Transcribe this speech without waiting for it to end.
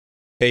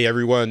Hey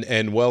everyone,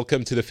 and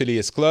welcome to the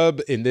Phileas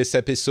Club. In this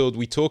episode,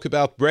 we talk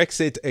about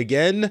Brexit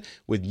again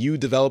with new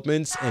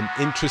developments and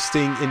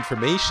interesting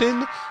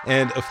information.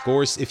 And of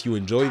course, if you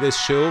enjoy this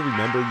show,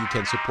 remember you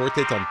can support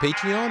it on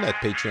Patreon at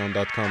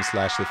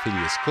patreon.com/the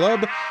Phileas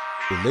Club.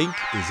 The link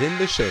is in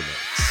the show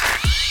notes.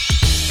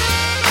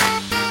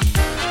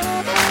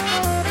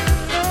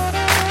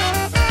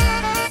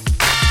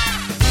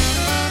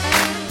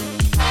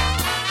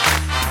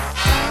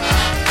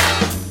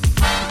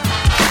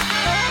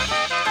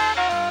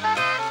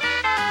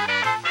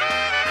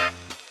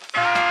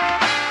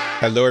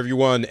 Hello,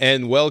 everyone,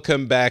 and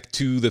welcome back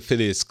to the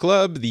Phileas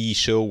Club, the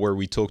show where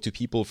we talk to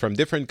people from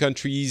different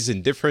countries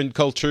and different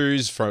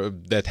cultures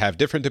that have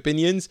different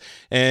opinions.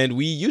 And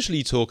we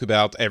usually talk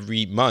about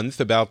every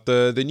month about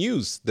the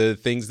news, the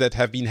things that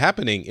have been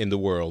happening in the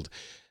world.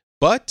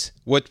 But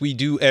what we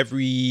do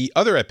every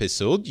other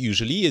episode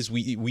usually is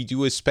we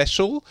do a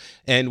special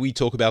and we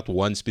talk about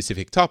one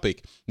specific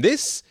topic.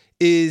 This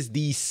is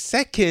the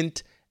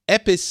second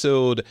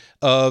episode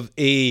of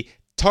a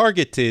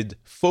targeted,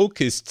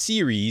 focused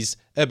series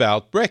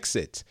about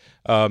Brexit.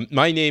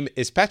 My name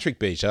is Patrick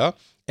Beja,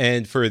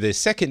 and for the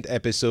second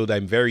episode,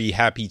 I'm very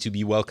happy to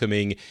be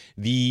welcoming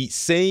the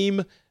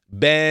same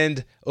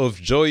band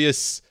of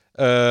joyous,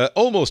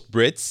 almost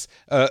Brits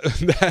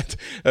that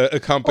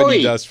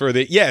accompanied us for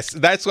the... Yes,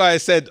 that's why I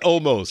said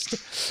almost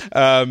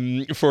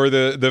for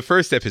the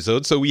first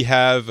episode. So we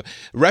have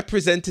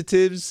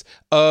representatives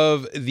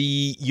of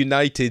the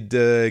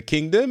United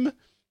Kingdom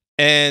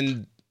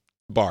and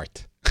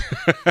Bart.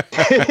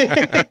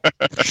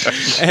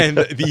 And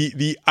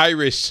the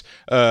Irish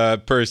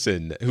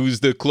person who's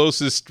the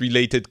closest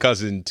related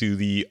cousin to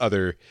the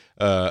other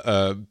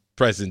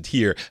present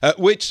here,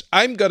 which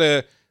I'm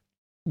gonna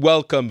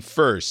welcome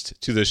first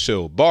to the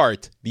show.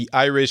 Bart, the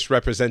Irish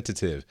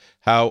representative,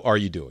 how are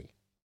you doing?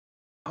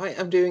 I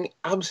am doing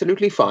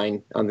absolutely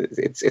fine. And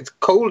it's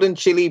cold and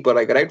chilly, but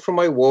I got out for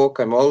my walk.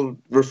 I'm all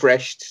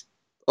refreshed,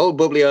 all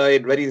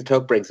bubbly-eyed, ready to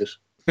talk Brexit.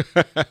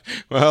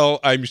 Well,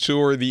 I'm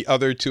sure the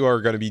other two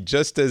are going to be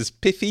just as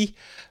piffy.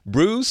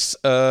 Bruce,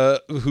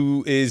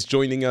 who is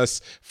joining us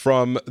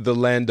from the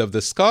land of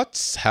the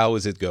Scots, how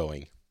is it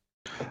going?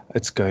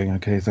 It's going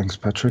okay, thanks,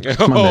 Patrick.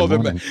 Oh,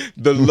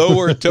 the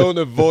lower tone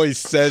of voice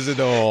says it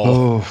all.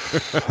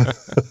 Oh.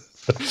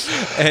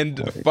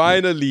 And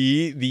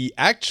finally, the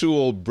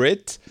actual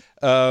Brit,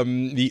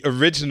 the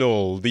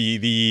original,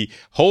 the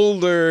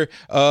holder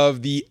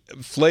of the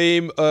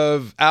Flame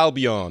of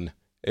Albion.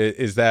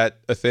 Is that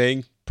a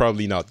thing?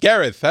 Probably not.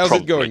 Gareth, how's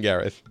it going,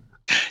 Gareth?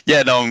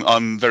 Yeah, no,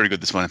 I'm very good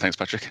this morning. Thanks,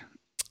 Patrick.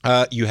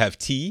 You have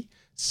tea,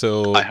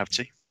 so I have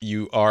tea.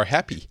 You are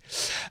happy.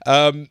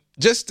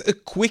 Just a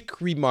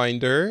quick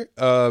reminder,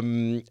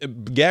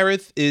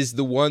 Gareth is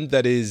the one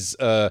that is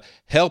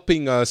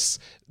helping us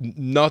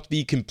not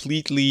be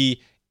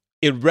completely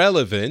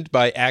irrelevant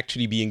by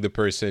actually being the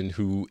person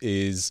who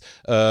is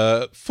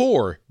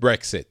for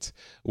Brexit,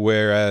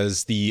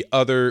 whereas the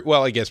other,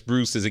 well, I guess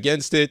Bruce is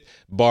against it.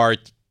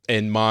 Bart,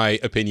 in my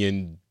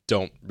opinion,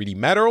 don't really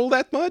matter all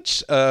that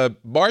much.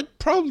 Bart's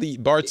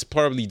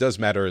probably does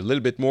matter a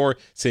little bit more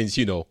since,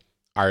 you know,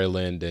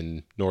 Ireland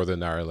and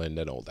Northern Ireland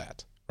and all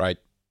that, right?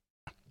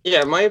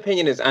 Yeah, my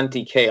opinion is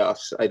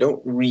anti-chaos. I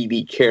don't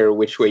really care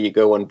which way you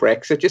go on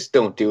Brexit. Just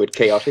don't do it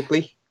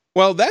chaotically.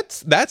 Well,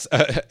 that's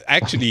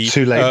actually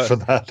too late for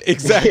that.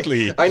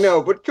 Exactly. I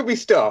know, but could we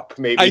stop?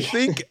 Maybe.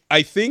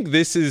 I think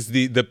this is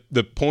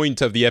the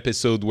point of the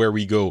episode where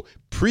we go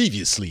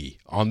previously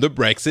on the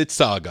Brexit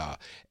saga.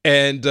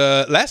 And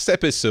last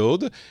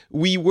episode,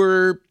 we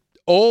were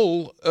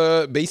all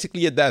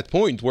basically at that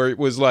point where it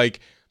was like,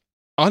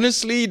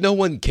 honestly, no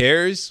one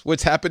cares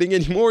what's happening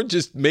anymore.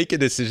 Just make a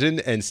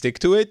decision and stick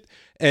to it,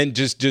 and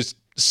just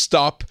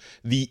stop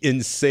the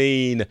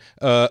insane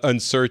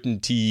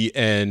uncertainty.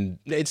 And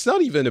it's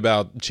not even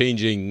about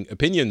changing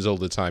opinions all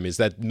the time. It's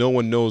that no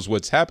one knows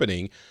what's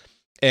happening.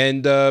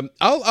 And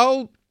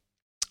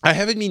I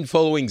haven't been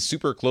following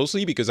super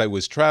closely because I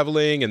was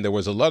traveling and there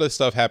was a lot of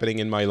stuff happening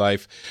in my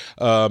life.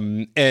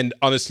 And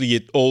honestly,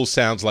 it all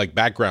sounds like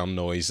background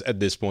noise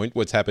at this point,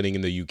 what's happening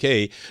in the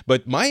UK.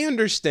 But my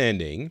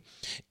understanding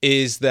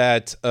is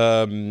that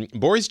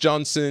Boris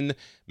Johnson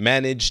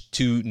managed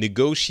to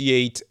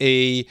negotiate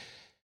a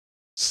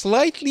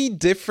slightly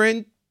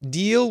different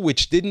deal,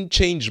 which didn't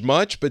change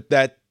much, but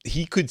that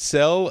he could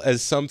sell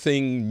as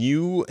something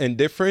new and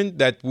different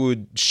that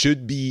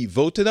should be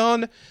voted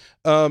on.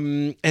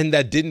 And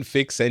that didn't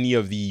fix any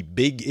of the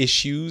big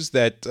issues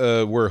that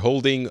were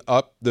holding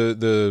up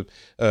the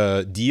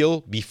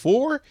deal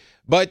before.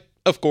 But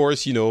of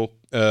course, you know,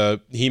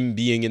 him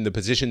being in the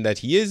position that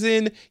he is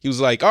in, he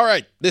was like, all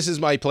right, this is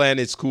my plan.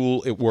 It's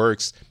cool. It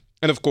works.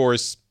 And of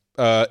course,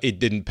 it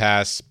didn't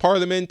pass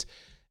Parliament.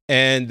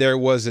 And there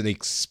was an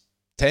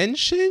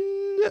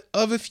extension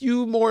of a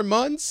few more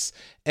months.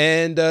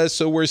 And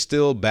so we're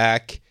still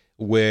back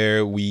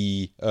where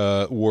we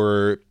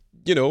were,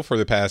 you know, for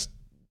the past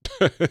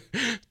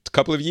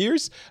couple of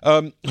years.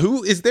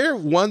 Who is there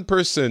one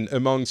person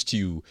amongst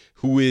you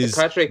who is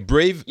Patrick,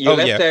 brave? You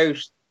left out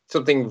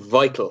something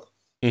vital.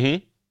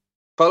 Mm-hmm.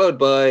 followed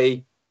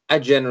by a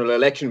general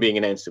election being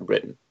announced in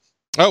Britain.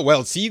 Oh,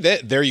 well, see,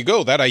 there you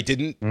go. That I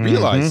didn't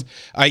realize.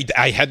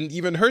 I hadn't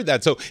even heard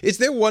that. So is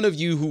there one of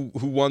you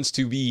who wants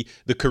to be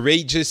the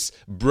courageous,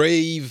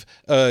 brave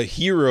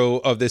hero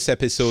of this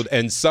episode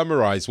and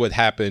summarize what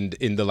happened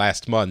in the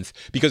last month?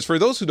 Because for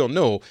those who don't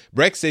know,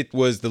 Brexit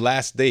was the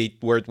last date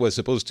where it was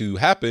supposed to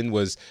happen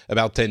was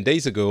about 10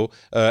 days ago,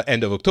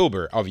 end of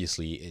October.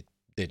 Obviously, it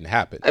didn't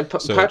happen.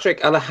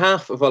 Patrick, I'll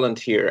half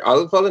volunteer.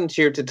 I'll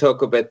volunteer to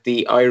talk about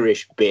the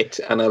Irish bit,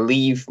 and I'll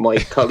leave my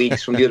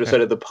colleagues from the other side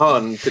of the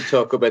pond to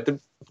talk about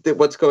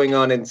what's going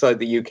on inside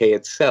the UK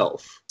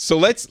itself. So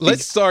let's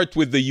start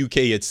with the UK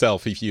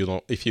itself, if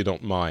you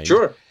don't mind.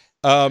 Sure.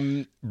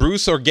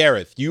 Bruce or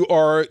Gareth, you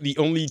are the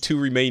only two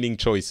remaining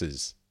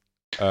choices.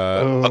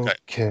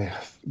 Okay.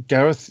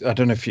 Gareth, I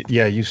don't know if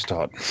you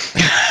start.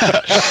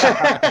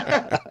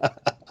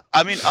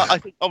 I mean, I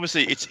think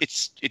obviously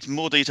it's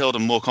more detailed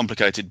and more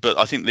complicated, but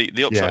I think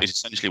the upshot is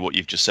essentially what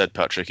you've just said,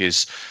 Patrick.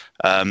 Is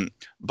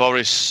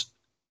Boris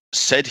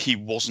said he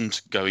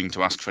wasn't going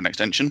to ask for an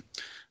extension.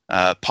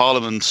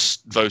 Parliament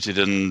voted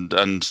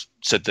and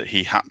said that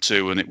he had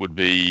to, and it would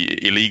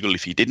be illegal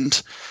if he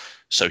didn't.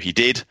 So he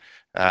did.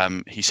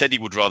 He said he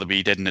would rather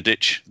be dead in a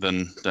ditch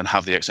than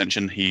have the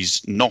extension.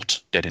 He's not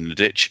dead in a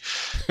ditch.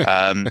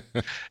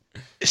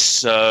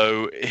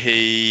 So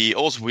we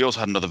also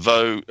had another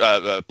vote,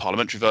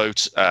 parliamentary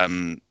vote.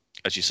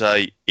 As you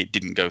say, it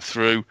didn't go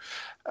through,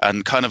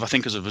 and kind of I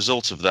think as a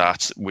result of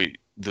that,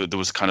 there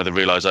was kind of the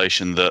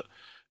realization that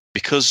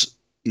because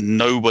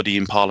nobody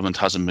in Parliament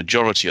has a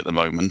majority at the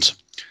moment,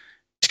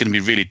 it's going to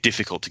be really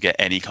difficult to get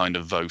any kind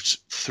of vote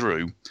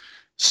through.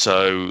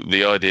 So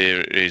the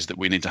idea is that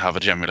we need to have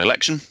a general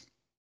election.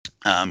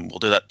 We'll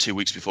do that 2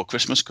 weeks before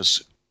Christmas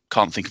because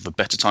can't think of a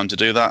better time to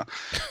do that.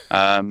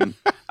 And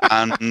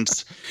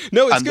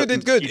no, it's good.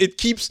 It's good. It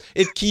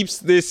keeps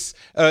this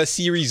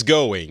series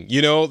going.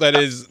 You know, that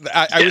is.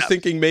 I was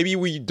thinking maybe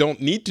we don't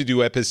need to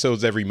do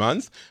episodes every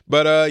month,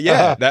 but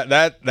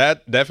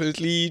that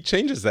definitely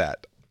changes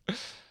that.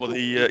 Well,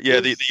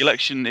 the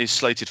election is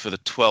slated for the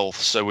 12th,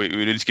 so we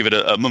need to give it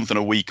a month and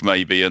a week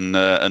maybe,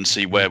 and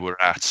see where we're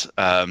at.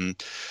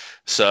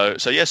 So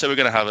we're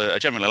going to have a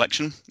general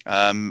election.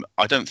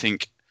 I don't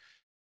think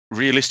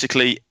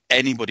realistically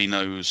anybody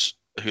knows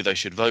who they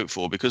should vote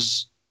for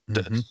because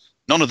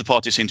none of the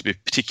parties seem to be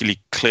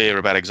particularly clear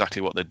about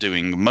exactly what they're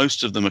doing.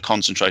 Most of them are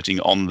concentrating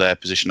on their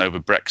position over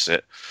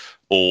Brexit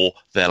or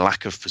their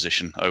lack of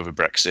position over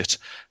Brexit.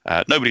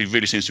 Nobody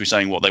really seems to be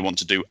saying what they want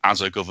to do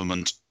as a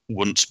government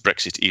once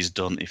Brexit is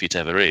done, if it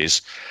ever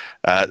is.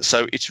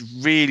 So it's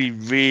really,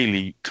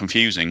 really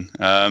confusing.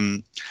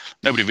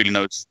 Nobody really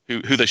knows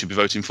who they should be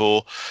voting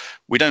for.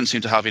 We don't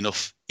seem to have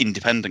enough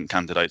independent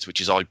candidates,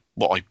 which is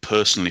what I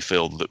personally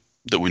feel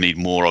that we need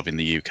more of in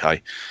the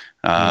UK.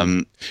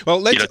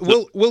 Well,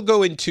 we'll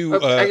go into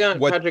what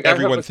Patrick,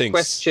 everyone I have a thinks.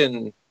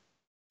 Question.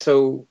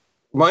 So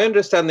my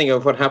understanding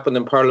of what happened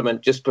in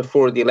Parliament just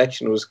before the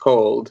election was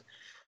called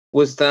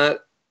was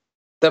that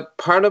the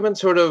Parliament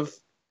sort of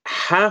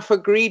half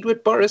agreed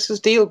with Boris's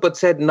deal, but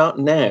said not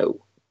now.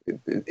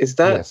 Is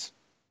that? Yes.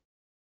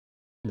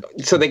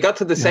 So they got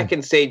to the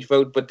second stage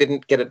vote, but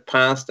didn't get it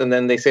passed, and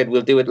then they said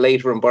we'll do it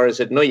later, and Boris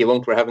said no, you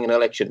won't. We're having an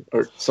election,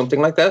 or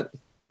something like that.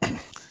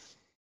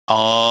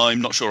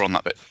 I'm not sure on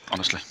that bit,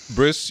 honestly.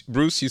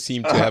 Bruce, you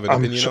seem to have an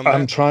opinion on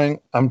that.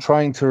 I'm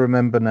trying to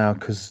remember now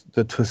because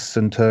the twists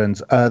and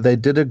turns. They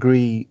did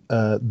agree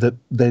with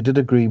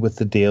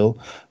the deal,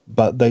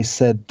 but they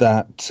said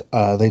that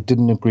they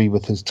didn't agree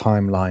with his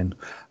timeline.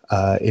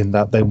 In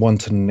that they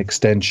wanted an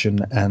extension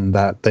and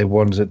that there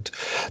was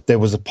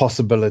a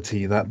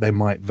possibility that they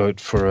might vote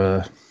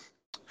for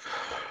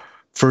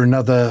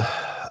another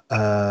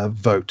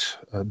vote,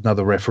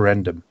 another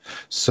referendum.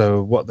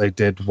 So what they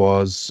did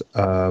was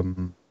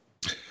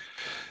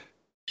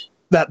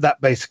that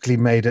basically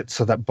made it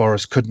so that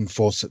Boris couldn't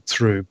force it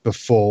through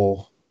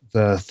before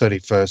the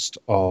 31st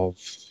of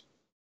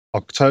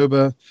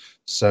October.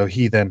 So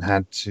he then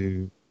had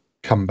to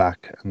come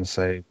back and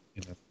say,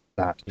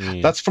 that.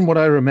 That's from what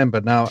I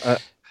remember. Now,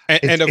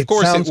 and of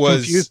course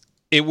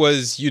it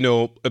was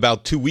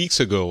about 2 weeks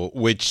ago,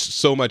 which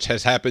so much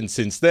has happened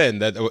since then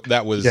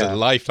that was a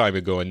lifetime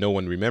ago, and no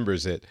one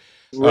remembers it.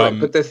 Right,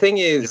 but the thing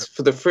is,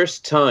 for the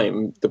first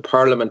time, the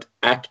Parliament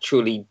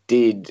actually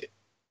did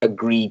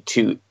agree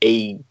to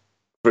a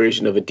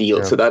version of a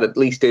deal, so that at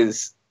least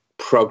is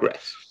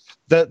progress.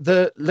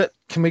 Can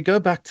we go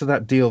back to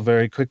that deal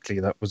very quickly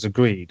that was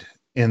agreed?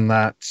 In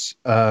that.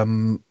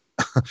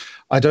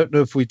 I don't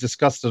know if we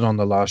discussed it on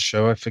the last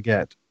show, I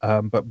forget,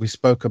 but we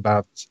spoke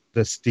about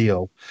this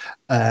deal.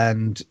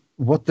 And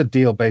what the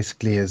deal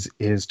basically is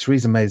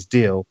Theresa May's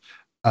deal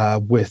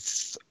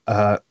with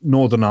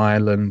Northern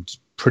Ireland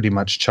pretty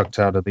much chucked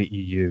out of the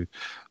EU,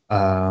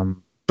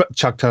 but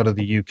chucked out of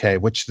the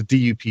UK, which the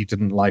DUP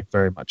didn't like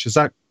very much. Is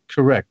that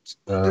correct?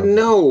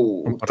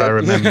 No. From what I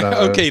remember.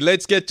 Okay,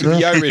 let's get to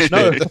the Irish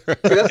bit.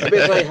 That's the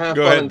bit I have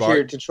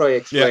volunteered to try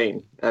explain.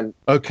 Yeah. And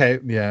okay,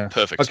 yeah,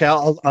 perfect. Okay,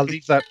 I'll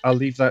leave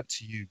that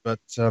to you.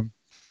 But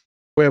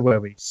Where were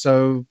we?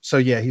 So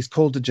yeah, he's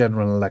called a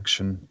general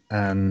election,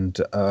 and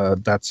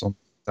that's on.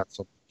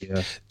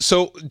 Yeah.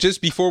 So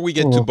just before we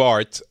get to Oh.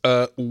 Bart,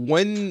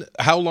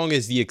 how long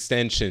is the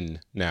extension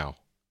now?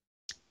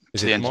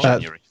 Is To the it end of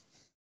March? January.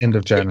 End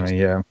of January.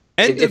 Yeah.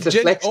 It's a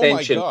flex Oh my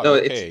extension. God! No,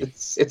 Okay.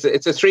 it's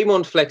a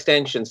 3-month flex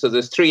extension. So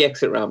there's 3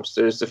 exit ramps.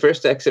 There's the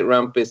first exit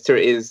ramp is the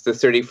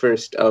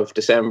 31st of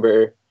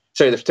December.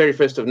 Sorry, the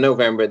 31st of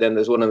November. Then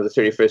there's one on the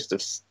 31st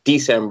of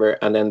December,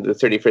 and then the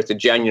 31st of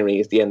January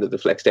is the end of the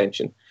flex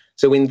extension.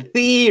 So in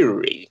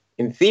theory,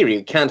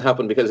 it can't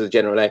happen because of the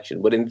general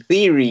election. But in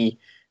theory,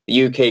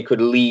 the UK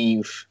could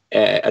leave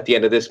at the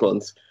end of this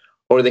month,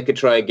 or they could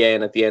try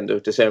again at the end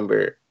of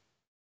December.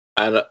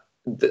 And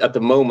at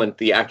the moment,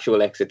 the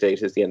actual exit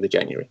date is the end of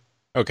January.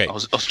 Okay. I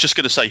was just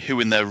going to say, who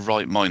in their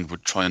right mind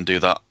would try and do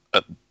that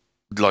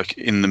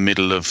in the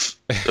middle of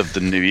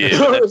the new year?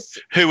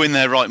 Who in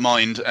their right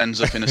mind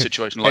ends up in a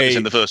situation like this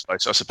in the first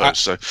place, I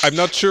suppose. I'm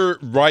not sure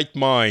right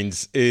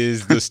minds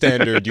is the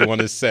standard you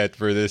want to set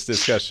for this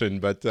discussion,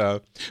 but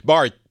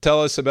Bart,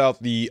 tell us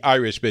about the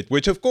Irish bit,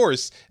 which of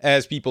course,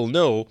 as people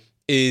know,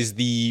 is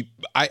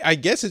I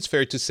guess it's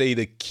fair to say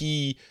the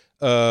key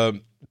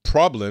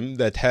problem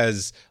that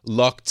has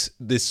locked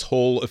this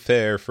whole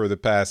affair for the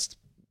past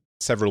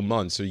several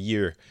months, a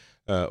year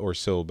or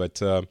so.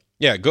 But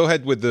yeah, go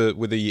ahead with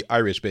the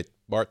Irish bit,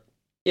 Bart.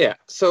 Yeah,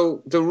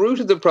 so the root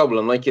of the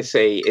problem, like you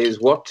say,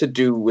 is what to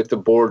do with the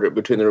border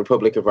between the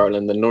Republic of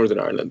Ireland and Northern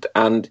Ireland.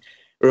 And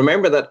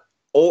remember that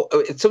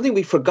it's something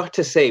we forgot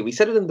to say. We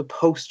said it in the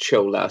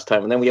post-show last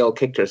time, and then we all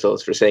kicked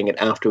ourselves for saying it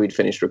after we'd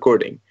finished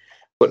recording.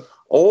 But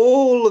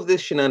all of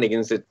this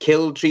shenanigans that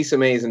killed Theresa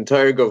May's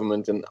entire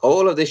government, and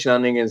all of this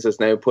shenanigans that's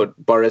now put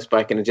Boris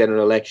back in a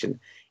general election,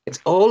 it's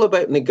all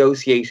about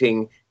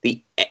negotiating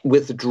the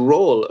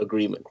withdrawal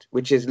agreement,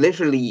 which is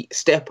literally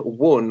step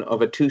 1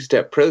 of a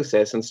 2-step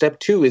process. And step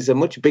 2 is a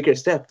much bigger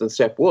step than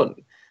step 1.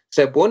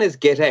 Step 1 is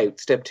get out.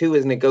 Step 2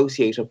 is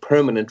negotiate a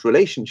permanent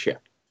relationship.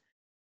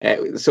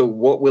 So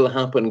what will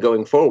happen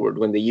going forward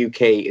when the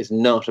UK is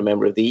not a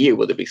member of the EU?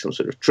 Will there be some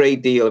sort of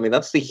trade deal? I mean,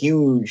 that's the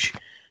huge...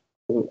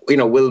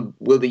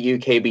 will the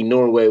UK be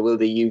Norway? Will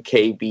the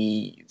UK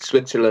be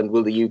Switzerland?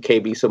 Will the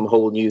UK be some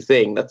whole new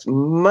thing? That's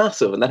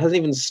massive, and that hasn't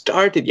even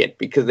started yet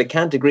because they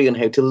can't agree on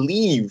how to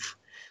leave.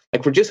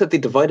 Like, we're just at the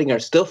dividing our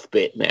stuff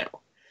bit now.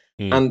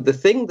 And the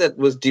thing that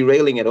was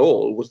derailing it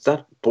all was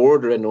that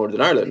border in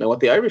Northern Ireland. Now, what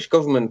the Irish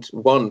government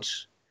want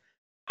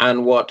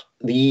and what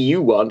the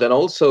EU want, and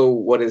also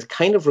what is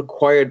kind of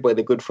required by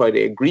the Good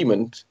Friday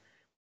Agreement,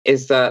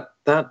 is that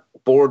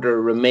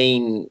border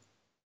remain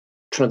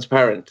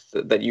transparent,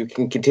 that you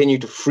can continue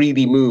to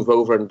freely move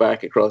over and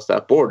back across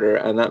that border.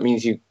 And that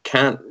means you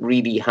can't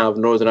really have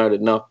Northern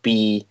Ireland not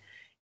be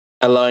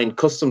aligned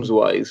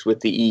customs-wise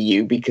with the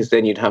EU, because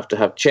then you'd have to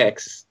have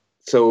checks.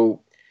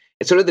 So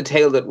it's sort of the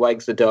tail that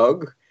wags the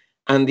dog.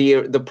 And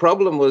the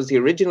problem was the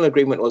original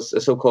agreement was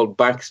a so-called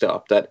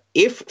backstop, that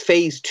if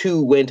phase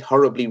 2 went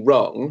horribly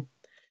wrong,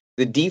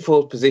 the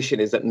default position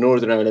is that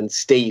Northern Ireland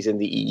stays in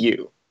the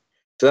EU.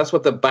 So that's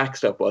what the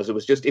backstop was. It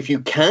was just, if you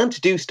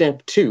can't do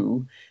step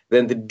 2,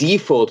 then the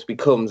default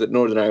becomes that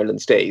Northern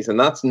Ireland stays. And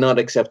that's not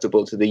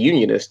acceptable to the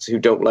unionists, who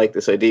don't like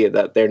this idea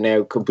that they're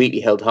now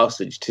completely held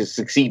hostage to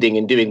succeeding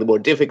in doing the more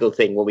difficult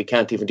thing when we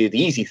can't even do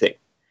the easy thing.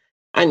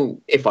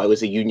 And if I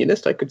was a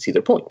unionist, I could see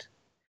their point.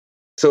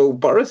 So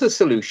Boris's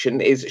solution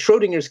is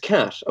Schrodinger's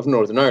cat of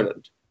Northern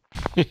Ireland.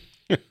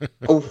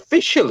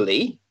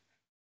 Officially,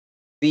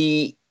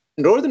 the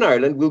Northern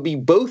Ireland will be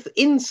both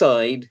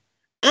inside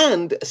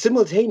and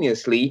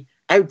simultaneously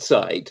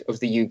outside of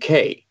the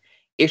UK.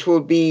 It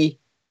will be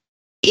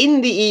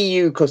in the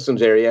EU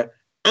customs area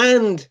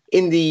and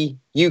in the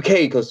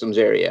UK customs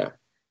area.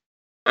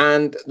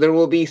 And there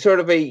will be sort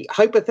of a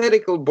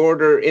hypothetical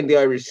border in the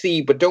Irish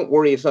Sea, but don't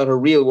worry, it's not a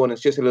real one,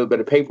 it's just a little bit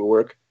of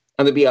paperwork.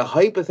 And there'll be a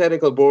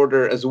hypothetical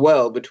border as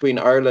well between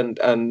Ireland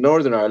and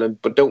Northern Ireland,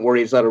 but don't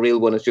worry, it's not a real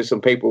one, it's just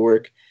some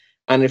paperwork.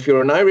 And if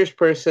you're an Irish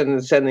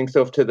person sending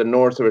stuff to the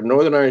north, or a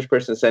Northern Irish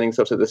person sending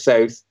stuff to the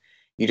south,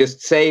 you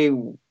just say,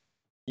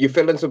 you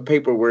fill in some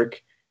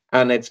paperwork,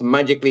 and it's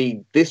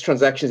magically, this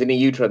transaction is an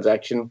EU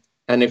transaction.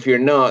 And if you're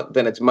not,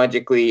 then it's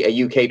magically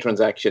a UK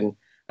transaction.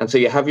 And so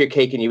you have your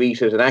cake and you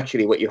eat it. And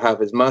actually what you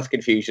have is mass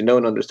confusion. No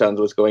one understands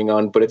what's going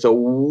on, but it's a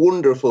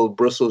wonderful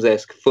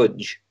Brussels-esque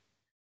fudge.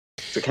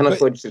 It's the kind of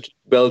fudge that keeps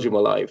Belgium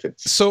alive.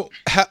 So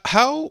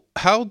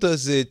how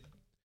does it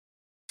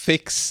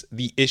fix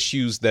the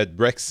issues that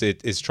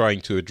Brexit is trying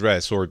to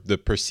address, or the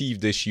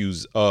perceived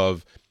issues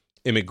of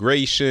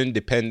immigration,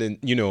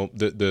 dependent,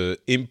 the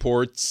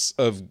imports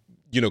of,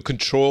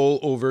 control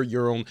over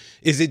your own?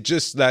 Is it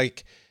just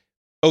like,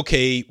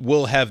 okay,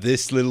 we'll have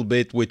this little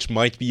bit, which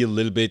might be a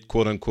little bit,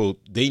 quote unquote,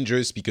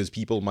 dangerous because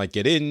people might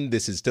get in.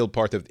 This is still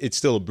it's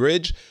still a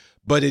bridge,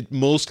 but it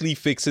mostly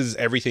fixes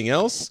everything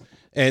else.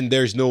 And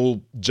there's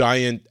no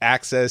giant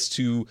access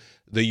to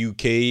the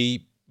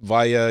UK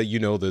via,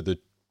 the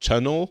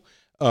channel.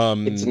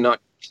 It's not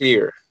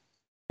clear.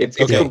 It's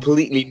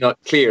completely not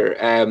clear.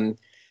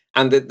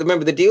 And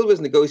remember, the deal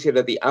was negotiated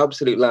at the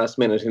absolute last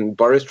minute, and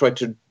Boris tried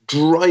to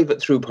drive it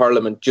through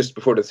Parliament just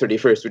before the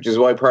 31st, which is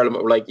why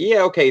Parliament were like,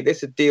 yeah, okay, this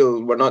is a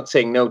deal. We're not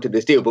saying no to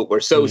this deal, but we're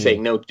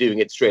saying no to doing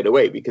it straight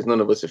away because none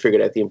of us have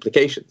figured out the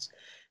implications.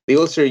 The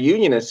Ulster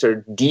Unionists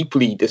are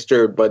deeply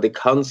disturbed by the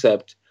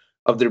concept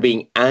of there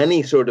being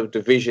any sort of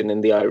division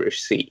in the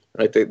Irish Sea,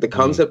 right? The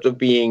concept of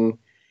being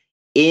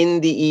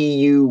in the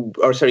EU,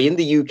 or sorry, in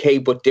the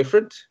UK, but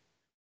different,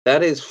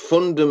 that is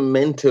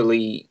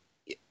fundamentally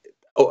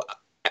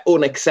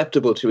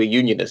unacceptable to a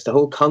unionist. The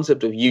whole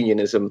concept of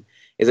unionism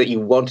is that you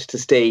want to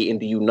stay in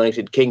the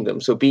United Kingdom.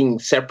 So being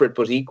separate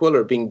but equal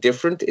or being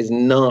different is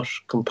not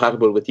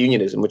compatible with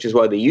unionism, which is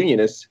why the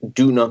unionists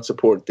do not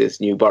support this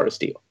new Boris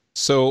deal.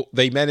 So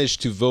they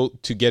managed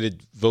to get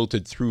it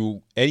voted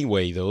through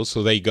anyway, though.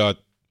 So they got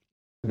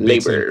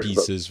bits and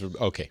pieces.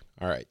 Okay,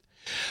 all right.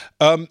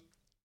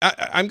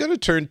 I'm going to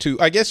turn to,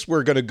 I guess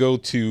we're going to go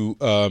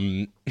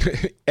to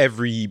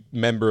every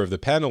member of the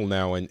panel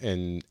now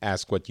and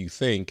ask what you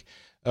think,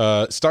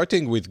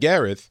 starting with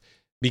Gareth,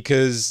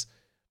 because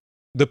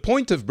the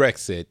point of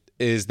Brexit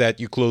is that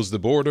you close the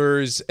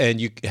borders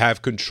and you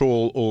have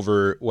control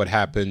over what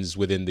happens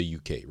within the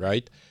UK,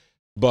 right?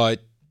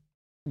 But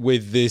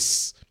with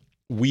this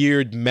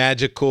weird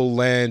magical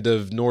land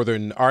of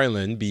Northern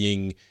Ireland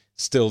being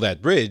still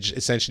that bridge,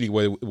 essentially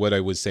what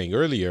I was saying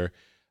earlier,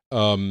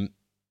 in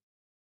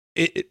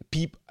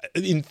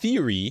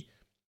theory,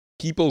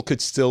 people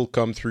could still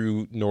come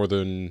through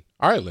Northern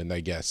Ireland, I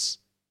guess,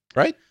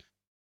 right?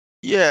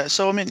 Yeah.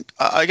 So I mean,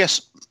 I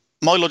guess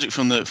my logic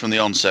from the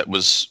onset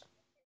was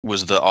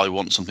that I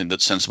want something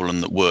that's sensible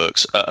and that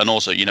works, and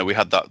also, you know, we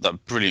had that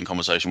brilliant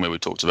conversation where we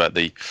talked about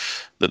the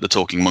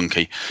talking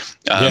monkey.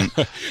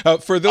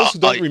 For those who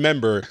don't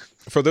remember,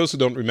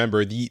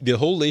 the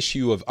whole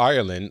issue of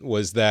Ireland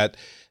was that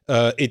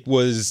it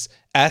was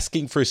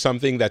asking for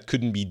something that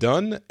couldn't be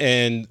done,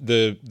 and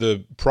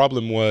the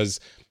problem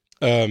was,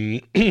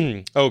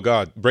 oh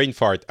God, brain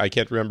fart, I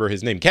can't remember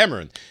his name.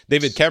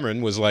 David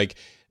Cameron was like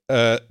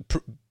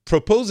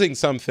proposing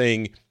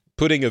something,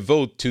 putting a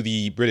vote to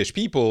the British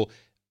people,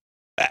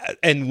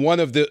 and one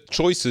of the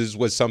choices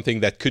was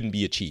something that couldn't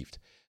be achieved.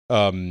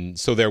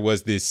 So there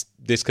was this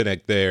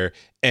disconnect there,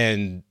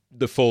 and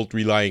the fault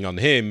relying on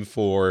him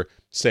for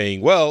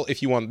saying, well,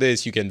 if you want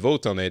this, you can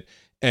vote on it.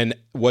 And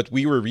what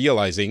we were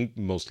realizing,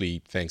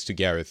 mostly thanks to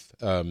Gareth's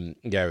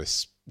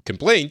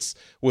complaints,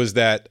 was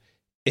that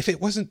if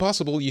it wasn't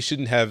possible, you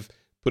shouldn't have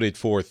put it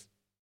forth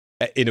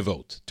in a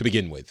vote to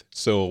begin with.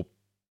 So,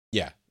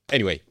 yeah.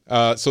 Anyway,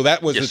 so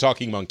that was the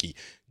talking monkey.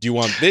 Do you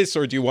want this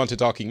or do you want a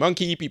talking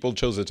monkey? People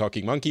chose a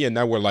talking monkey, and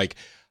now we're like,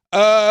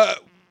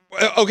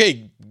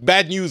 okay,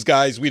 bad news,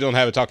 guys. We don't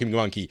have a talking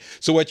monkey.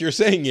 So what you're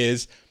saying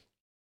is,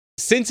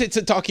 since it's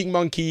a talking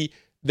monkey,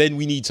 then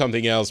we need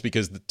something else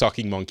because the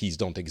talking monkeys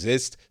don't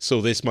exist.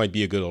 So this might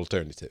be a good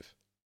alternative.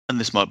 And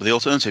this might be the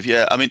alternative,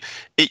 yeah. I mean,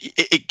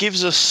 it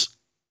gives us,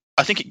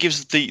 I think it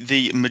gives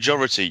the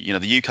majority, you know,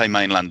 the UK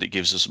mainland, it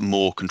gives us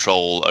more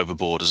control over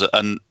borders.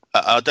 And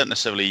I don't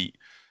necessarily,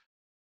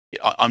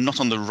 I'm not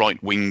on the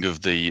right wing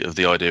of the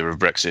idea of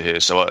Brexit here,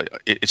 so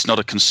it's not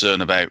a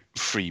concern about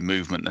free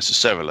movement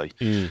necessarily.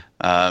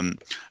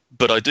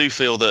 But I do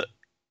feel that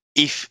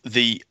if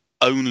the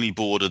only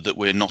border that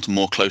we're not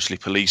more closely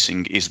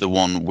policing is the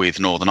one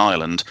with Northern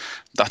Ireland,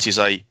 that is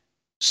a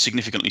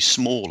significantly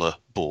smaller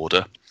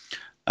border,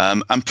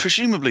 and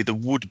presumably there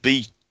would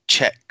be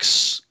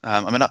checks.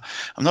 I mean,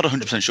 I'm not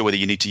 100% sure whether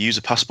you need to use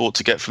a passport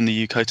to get from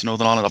the UK to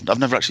Northern Ireland. I've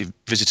never actually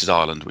visited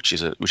Ireland, which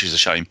is a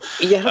shame.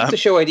 You have to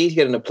show ID to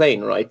get on a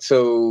plane, right?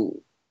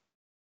 So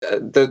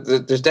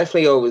there's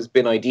definitely always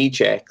been ID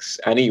checks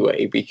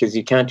anyway, because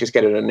you can't just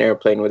get on an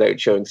airplane without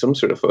showing some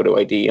sort of photo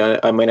ID.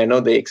 I mean, I know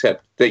they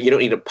accept that you don't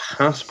need a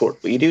passport,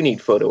 but you do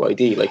need photo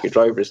ID, like your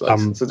driver's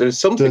license. So there's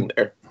something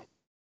there.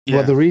 Yeah.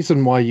 Well, the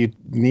reason why you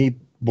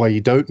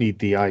don't need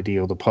the ID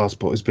or the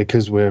passport is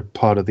because we're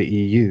part of the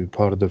EU,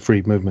 part of the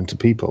free movement of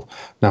people.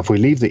 Now, if we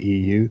leave the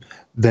EU,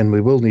 then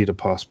we will need a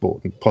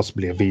passport and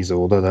possibly a visa,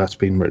 although that's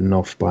been written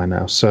off by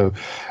now. So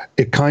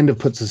it kind of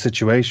puts a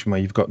situation where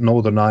you've got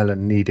Northern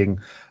Ireland needing,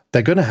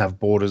 they're going to have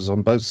borders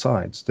on both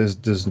sides.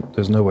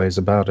 There's no ways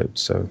about it.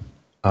 So,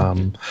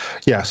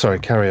 yeah, sorry,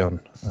 carry on,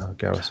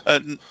 Gareth.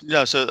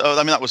 No, so I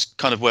mean, that was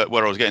kind of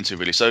where I was getting to,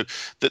 really. So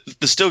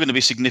there's still going to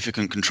be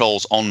significant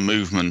controls on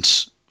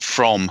movement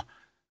from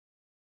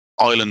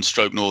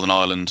Northern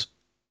Ireland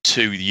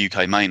to the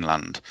UK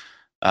mainland,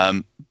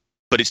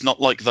 but it's not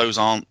like those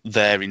aren't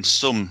there in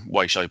some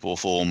way, shape, or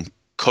form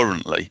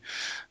currently.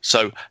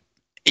 So,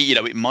 you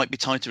know, it might be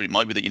tighter. It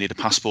might be that you need a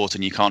passport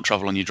and you can't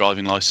travel on your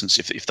driving license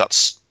if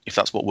that's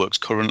what works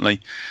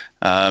currently.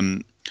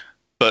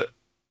 But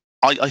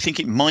I think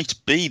it might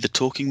be the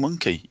talking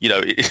monkey. You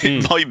know,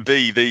 it might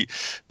be the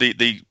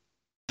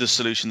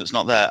solution that's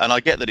not there. And I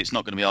get that it's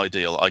not going to be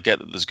ideal. I get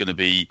that there's going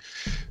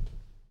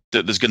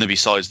to be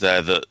sides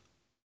there that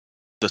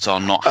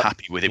are not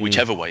happy with it,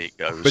 whichever way it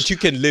goes. But you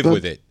can live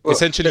with it. Well,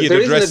 essentially, it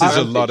addresses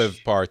a lot of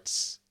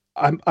parts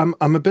I'm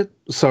a bit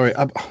sorry.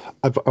 I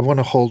want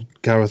to hold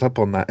Gareth up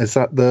on that. Is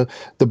that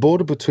the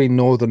border between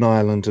Northern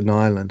Ireland and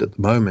Ireland at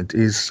the moment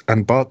is,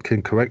 and Bart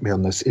can correct me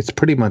on this, it's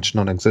pretty much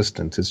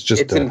non-existent. It's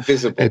just It's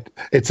invisible.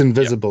 It's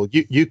invisible.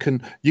 Yeah.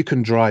 You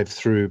can drive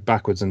through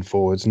backwards and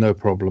forwards, no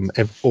problem,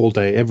 all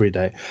day, every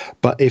day.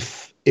 But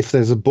if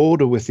there's a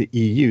border with the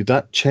EU,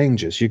 that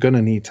changes. You're going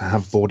to need to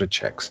have border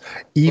checks,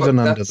 even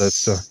under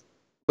the.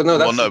 But no,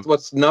 that's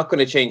what's not going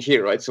to change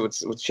here, right? So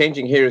what's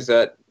changing here is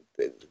that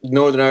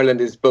Northern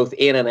Ireland is both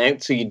in and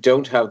out, so you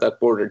don't have that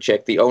border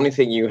check. The only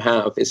thing you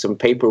have is some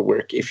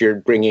paperwork if you're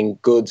bringing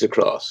goods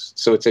across.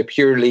 So it's a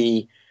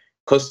purely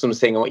customs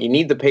thing. And what you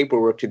need the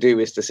paperwork to do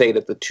is to say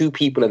that the two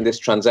people in this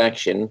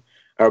transaction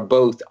are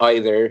both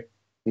either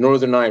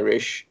Northern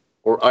Irish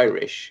or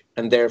Irish,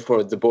 and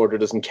therefore the border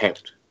doesn't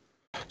count.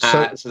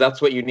 So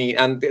that's what you need.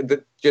 And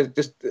the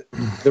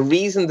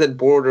reason that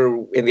border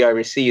in the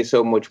Irish Sea is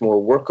so much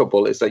more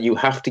workable is that you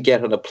have to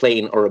get on a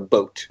plane or a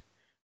boat,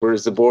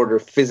 whereas the border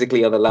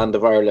physically on the land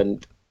of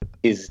Ireland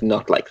is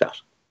not like that.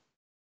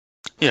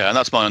 Yeah, and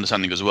that's my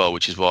understanding as well,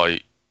 which is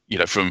why,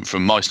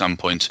 from my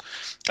standpoint,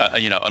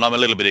 and I'm a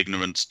little bit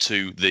ignorant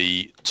to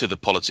the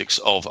politics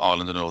of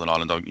Ireland and Northern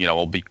Ireland.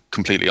 I'll be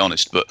completely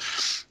honest, but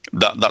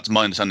that's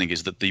my understanding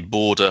is that the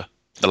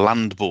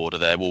land border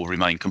there will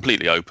remain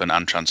completely open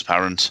and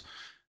transparent.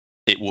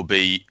 It will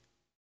be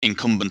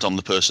incumbent on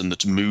the person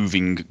that's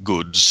moving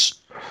goods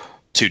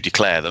to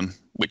declare them,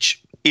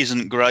 which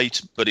isn't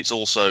great, but it's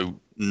also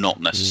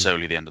not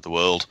necessarily the end of the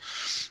world.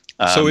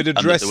 So it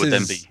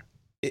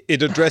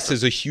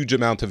addresses a huge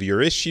amount of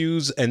your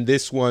issues, and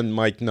this one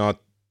might not,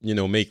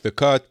 make the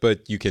cut,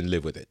 but you can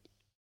live with it.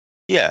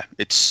 Yeah,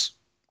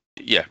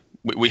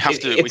 we have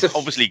to. It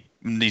obviously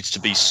needs to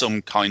be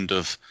some kind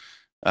of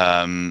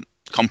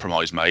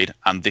compromise made,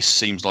 and this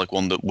seems like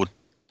one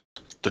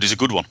that is a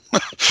good one.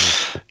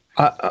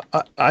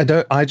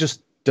 I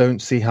just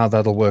don't see how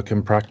that'll work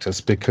in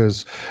practice,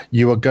 because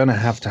you are going to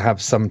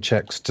have some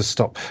checks to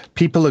stop.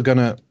 People are going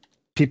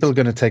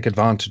to take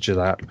advantage of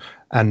that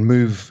and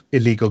move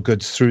illegal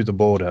goods through the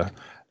border,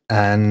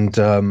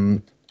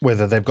 and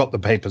whether they've got the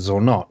papers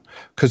or not.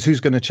 Because who's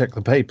going to check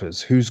the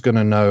papers? Who's going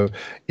to know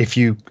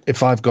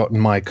if I've got in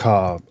my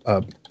car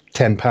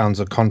 10 pounds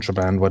of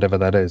contraband, whatever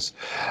that is,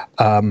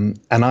 and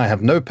I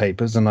have no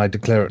papers and I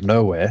declare it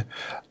nowhere,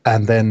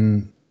 and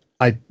then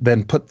I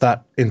put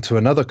that into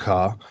another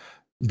car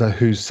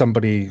who's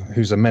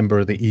a member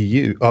of the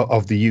EU,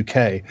 of the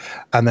UK,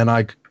 and then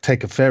I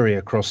take a ferry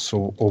across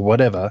or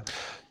whatever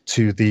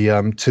to the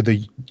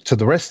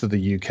rest of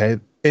the UK.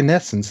 In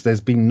essence,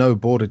 there's been no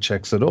border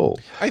checks at all.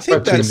 I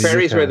think the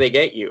ferry is where they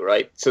get you,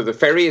 right? So the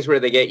ferry is where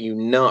they get you,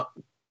 not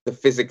the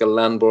physical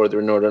land border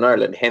in Northern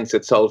Ireland. Hence,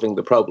 it's solving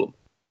the problem.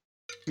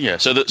 Yeah,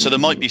 so there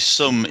might be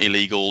some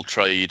illegal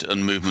trade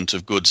and movement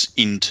of goods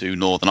into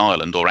Northern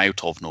Ireland or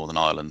out of Northern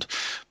Ireland,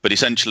 but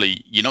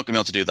essentially, you're not going to be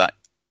able to do that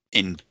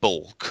in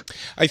bulk.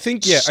 I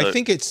think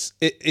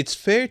it's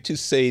fair to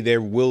say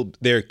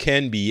there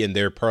can be, and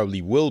there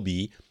probably will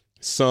be,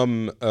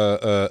 some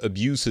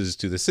abuses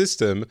to the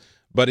system,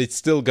 but it's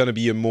still going to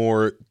be a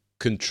more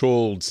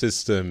controlled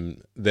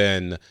system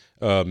than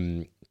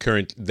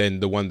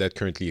the one that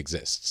currently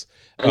exists.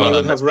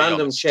 It has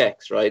random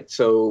checks, right?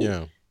 So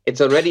yeah. It's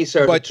already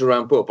started to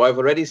ramp up. I've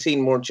already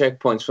seen more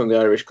checkpoints from the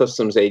Irish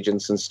customs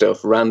agents and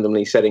stuff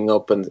randomly setting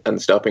up and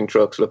stopping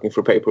trucks looking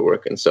for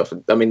paperwork and stuff.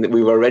 I mean,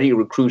 we've already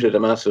recruited a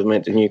massive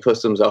amount of new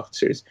customs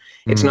officers.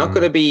 It's not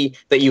going to be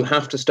that you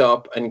have to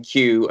stop and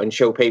queue and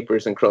show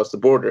papers and cross the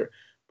border,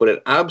 but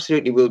it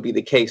absolutely will be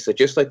the case that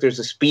just like there's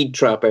a speed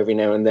trap every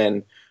now and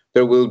then,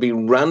 there will be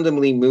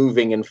randomly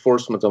moving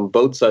enforcement on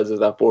both sides of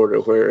that border,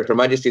 where Her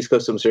Majesty's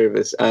Customs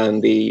Service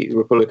and the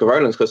Republic of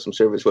Ireland's Customs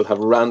Service will have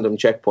random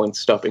checkpoints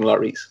stopping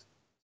lorries.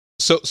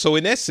 So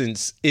in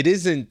essence, it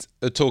isn't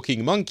a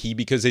talking monkey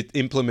because it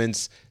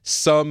implements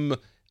some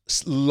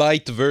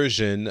slight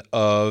version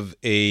of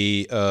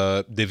a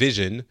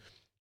division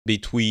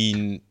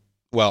between,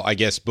 well, I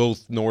guess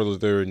both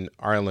Northern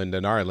Ireland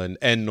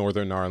and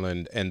Northern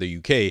Ireland and the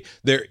UK.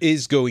 There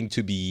is going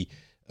to be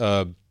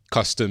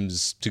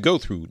customs to go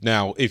through.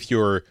 Now, if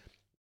you're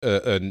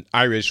an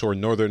Irish or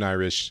Northern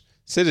Irish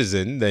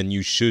citizen, then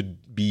it should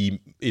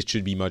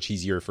be much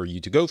easier for you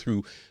to go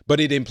through, but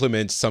it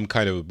implements some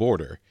kind of a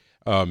border.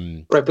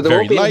 Right, but there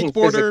won't be anything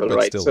physical,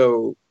 right? Still.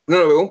 So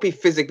no, it won't be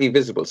physically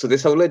visible. So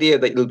this whole idea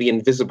that it'll be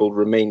invisible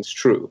remains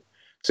true.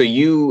 So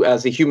you,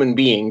 as a human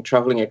being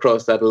traveling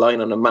across that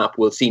line on a map,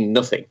 will see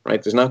nothing,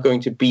 right? There's not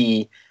going to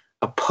be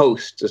a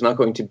post. There's not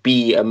going to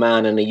be a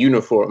man in a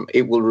uniform.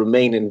 It will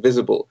remain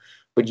invisible.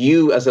 But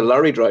you, as a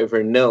lorry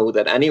driver, know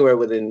that anywhere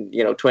within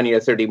 20 or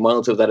 30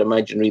 miles of that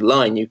imaginary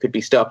line, you could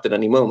be stopped at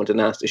any moment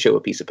and asked to show a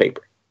piece of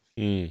paper.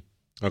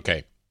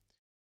 Okay.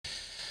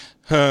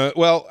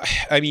 Well,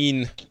 I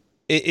mean,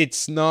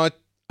 it's not.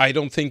 I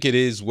don't think it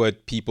is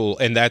what people,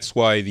 and that's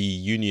why the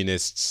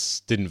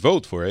unionists didn't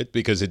vote for it,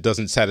 because it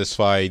doesn't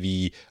satisfy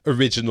the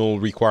original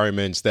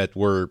requirements that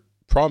were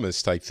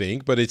promised, I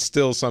think. But it's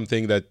still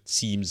something that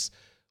seems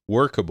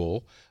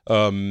workable.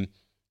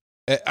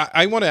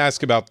 I want to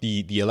ask about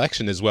the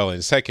election as well in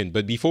a second,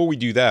 but before we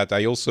do that,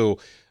 I also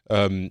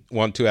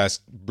want to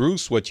ask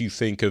Bruce what you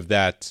think of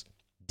that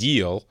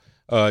deal.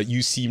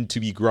 You seem to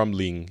be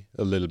grumbling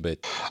a little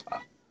bit.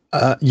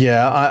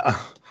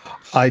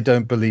 I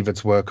don't believe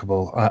it's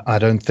workable. I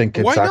don't think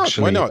it's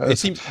actually. Why not? It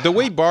seems the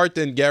way Bart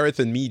and Gareth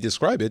and me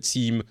describe it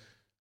seem,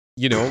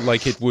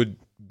 like it would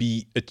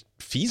be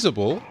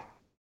feasible.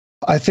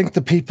 I think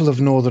the people of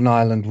Northern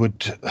Ireland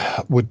would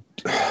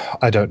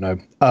I don't know.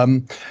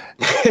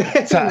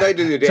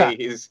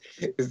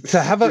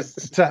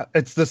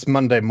 It's this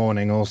Monday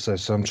morning also,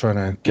 so I'm trying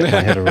to get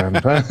my head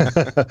around.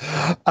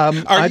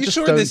 Are you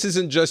sure this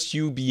isn't just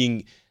you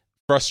being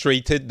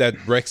frustrated that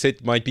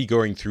Brexit might be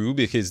going through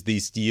because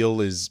this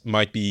deal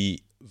might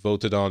be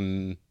voted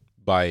on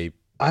by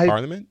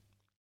Parliament?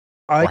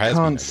 I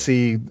can't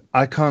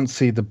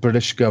see the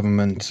British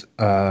government,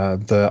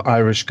 the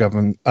Irish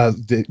government,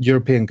 the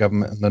European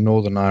government, and the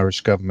Northern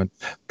Irish government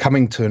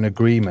coming to an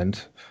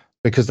agreement,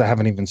 because they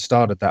haven't even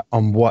started that,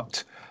 on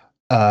what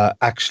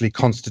actually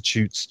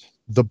constitutes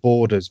the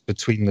borders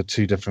between the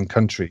two different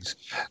countries.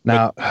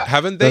 Now, but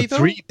haven't they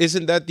though?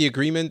 Isn't that the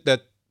agreement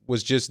that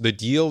was just the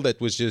deal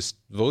that was just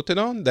voted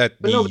on? This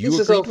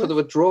is all for the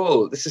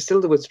withdrawal. This is still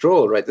the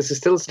withdrawal, right? This is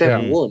still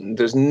step one.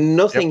 There's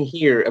nothing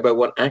here about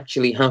what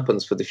actually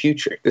happens for the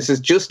future. This is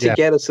just to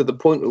get us to the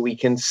point where we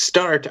can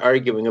start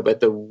arguing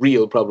about the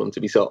real problem to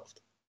be solved.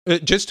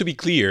 Just to be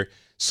clear,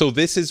 so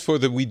this is for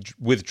the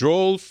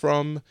withdrawal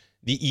from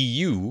the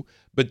EU,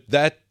 but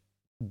that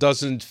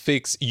doesn't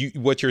fix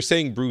what you're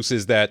saying, Bruce,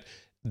 is that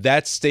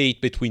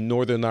state between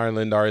Northern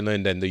Ireland,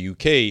 and the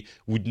UK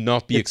would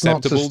not be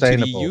acceptable to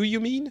the EU, you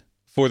mean?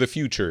 For the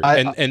future?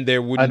 And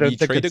there wouldn't be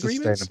trade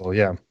agreements? Sustainable,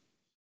 yeah.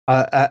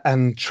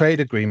 And trade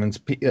agreements,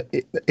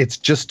 it's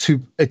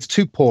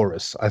too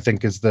porous, I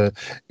think is the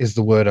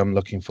word I'm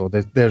looking for.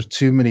 There's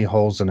too many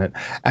holes in it.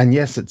 And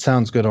yes, it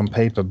sounds good on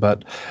paper,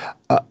 but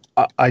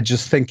I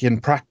just think in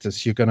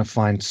practice you're going to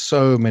find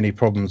so many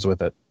problems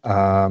with it,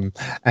 and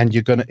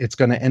it's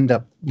going to end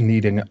up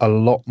needing a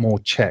lot more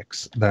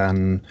checks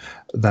than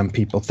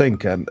people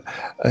think. And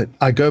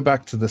I go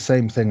back to the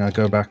same thing I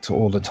go back to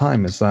all the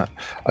time, is that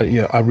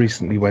I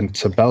recently went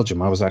to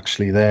Belgium. I was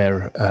actually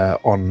there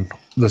on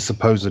the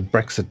supposed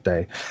Brexit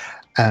day,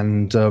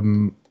 and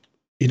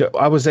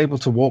I was able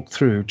to walk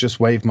through, just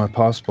wave my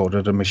passport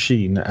at a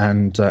machine,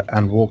 and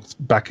walk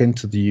back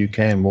into the UK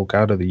and walk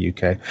out of the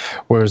UK,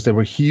 whereas there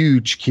were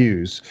huge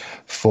queues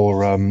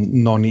for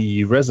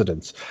non-EU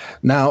residents.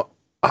 Now,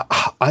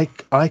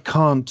 I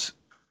cannot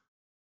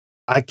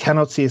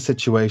see a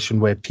situation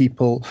where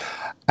people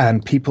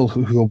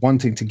who are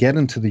wanting to get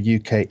into the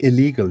UK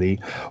illegally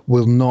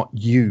will not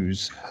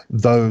use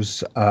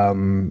those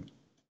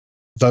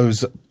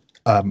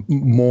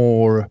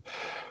more,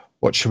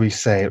 what should we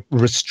say,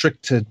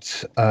 restricted,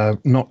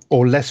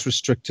 less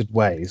restricted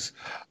ways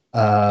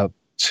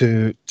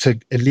to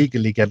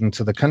illegally get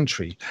into the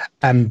country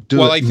and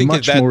do it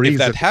much more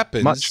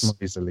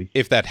easily.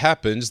 If that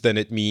happens, then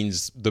it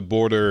means the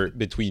border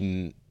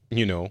between,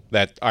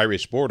 that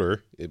Irish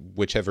border,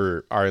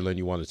 whichever Ireland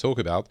you want to talk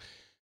about,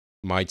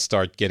 might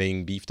start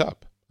getting beefed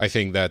up. I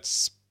think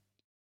that's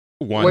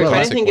one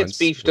consequence. If anything gets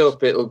beefed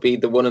up, it'll be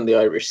the one in the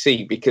Irish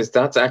Sea, because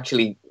that's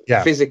actually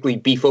physically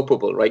beef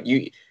upable, right?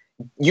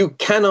 You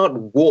cannot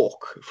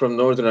walk from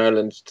Northern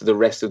Ireland to the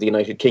rest of the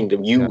United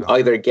Kingdom. You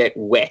either get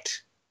wet,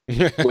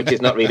 which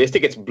is not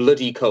realistic. It's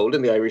bloody cold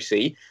in the Irish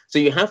Sea. So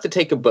you have to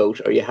take a boat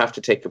or you have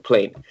to take a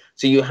plane.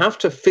 So you have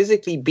to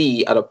physically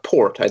be at a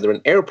port, either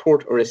an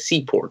airport or a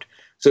seaport.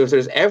 So if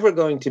there's ever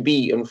going to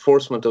be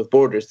enforcement of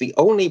borders, the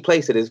only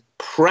place that is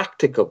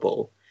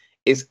practicable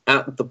is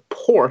at the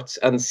ports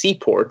and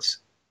seaports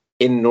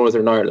in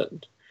Northern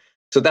Ireland.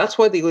 So that's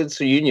why the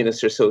Ulster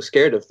Unionists are so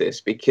scared of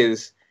this,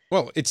 because...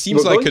 Well, it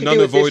seems like an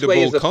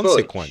unavoidable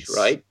consequence. Fudge,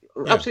 right?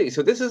 Yeah. Absolutely.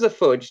 So this is a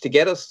fudge to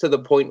get us to the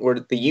point where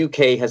the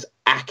UK has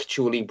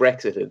actually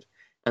Brexited.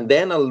 And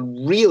then a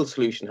real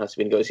solution has to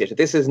be negotiated.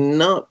 This is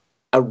not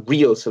a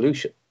real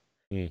solution.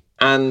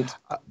 And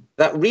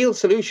that real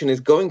solution is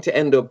going to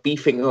end up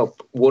beefing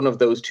up one of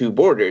those two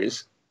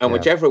borders. And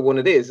whichever one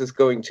it is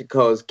going to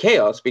cause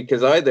chaos,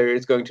 because either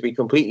it's going to be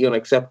completely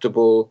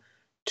unacceptable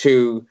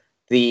to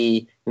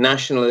the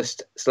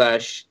nationalist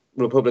 /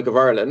 Republic of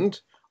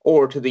Ireland,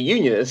 or to the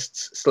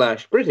unionists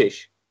 /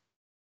 British.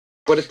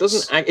 But it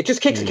doesn't. It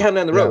just kicks the can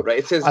down the road, right?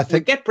 It says,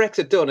 get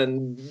Brexit done,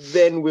 and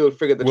then we'll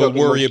figure the. We'll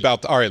worry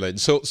about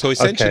Ireland. So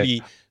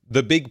essentially,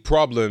 the big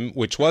problem,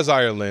 which was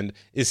Ireland,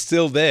 is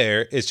still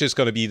there. It's just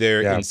going to be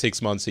there in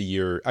 6 months, a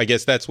year. I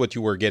guess that's what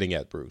you were getting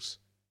at, Bruce.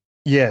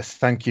 Yes,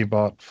 thank you,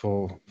 Bart,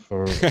 for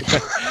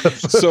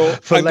so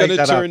for I'm going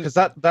to turn,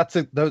 because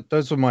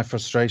those were my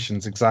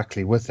frustrations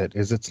exactly with it.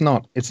 Is it's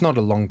not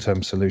a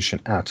long-term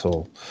solution at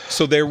all.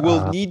 So there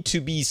will need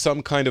to be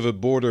some kind of a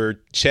border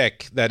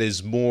check that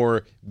is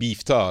more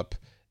beefed up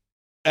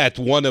at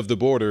one of the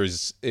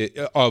borders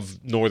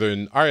of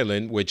Northern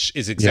Ireland, which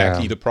is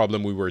exactly the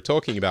problem we were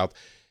talking about.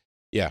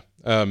 Yeah.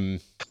 And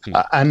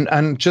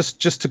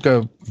just to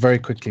go very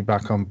quickly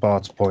back on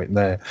Bart's point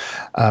there,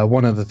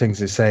 one of the things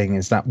they're saying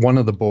is that one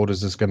of the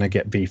borders is going to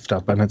get beefed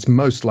up, and it's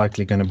most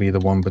likely going to be the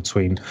one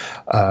between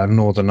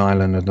Northern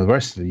Ireland and the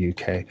rest of the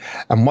UK.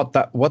 And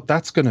what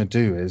that's going to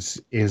do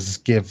is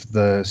give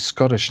the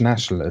Scottish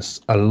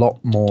nationalists a lot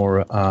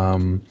more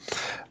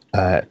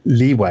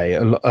leeway,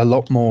 a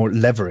lot more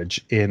leverage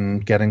in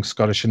getting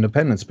Scottish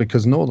independence,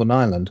 because Northern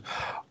Ireland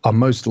are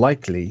most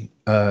likely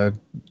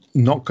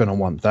not going to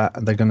want that,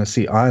 and they're going to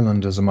see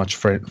Ireland as a much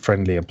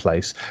friendlier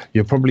place.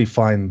 You'll probably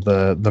find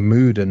the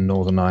mood in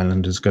Northern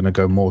Ireland is going to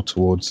go more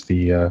towards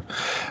the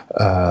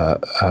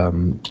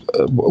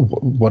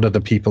what are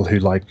the people who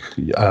like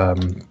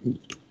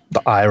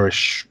the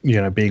Irish,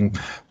 being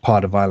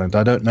part of Ireland.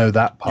 I don't know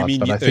that part,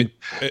 but I think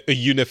a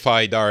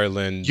unified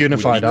Ireland.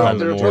 Unified on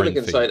Ireland. the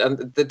Republican side, and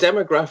the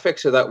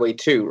demographics are that way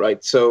too,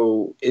 right?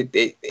 So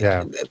the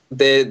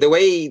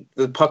way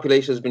the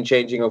population has been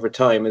changing over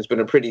time has been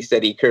a pretty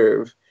steady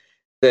curve.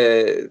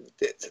 The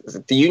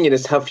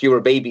Unionists have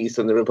fewer babies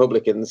than the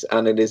Republicans,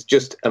 and it is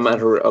just a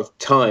matter of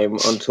time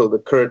until the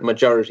current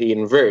majority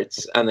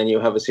inverts, and then you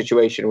have a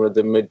situation where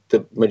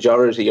the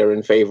majority are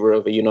in favour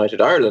of a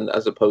united Ireland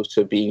as opposed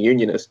to being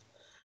Unionist.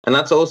 And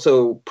that's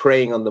also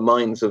preying on the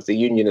minds of the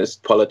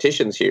Unionist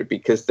politicians here,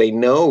 because they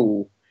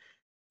know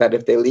that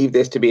if they leave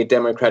this to be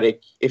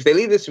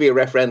a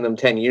referendum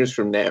 10 years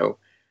from now,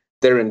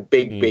 they're in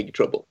big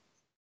trouble.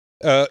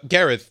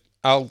 Gareth,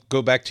 I'll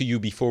go back to you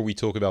before we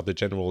talk about the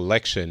general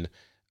election.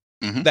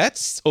 Mm-hmm.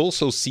 That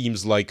also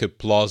seems like a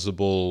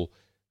plausible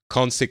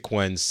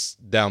consequence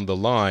down the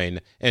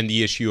line, and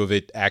the issue of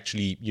it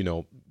actually,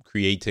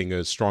 creating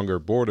a stronger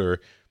border,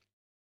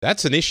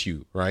 that's an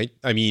issue, right?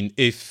 I mean,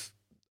 if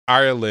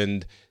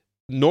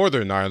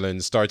Northern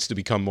Ireland starts to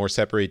become more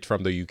separate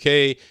from the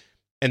UK,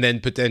 and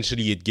then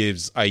potentially it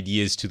gives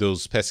ideas to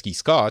those pesky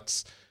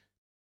Scots,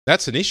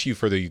 that's an issue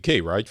for the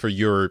UK, right? For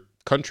your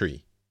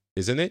country,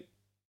 isn't it?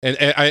 And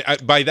I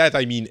by that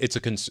I mean is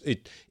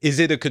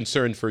it a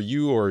concern for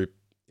you, or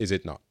is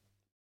it not?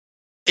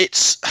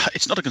 It's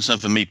not a concern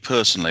for me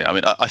personally. I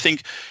mean, I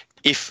think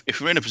if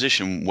we're in a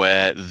position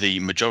where the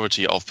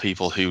majority of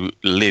people who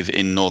live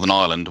in Northern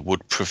Ireland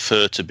would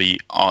prefer to be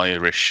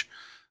Irish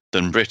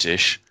than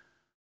British,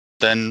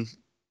 then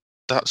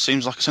that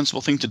seems like a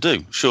sensible thing to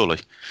do, surely.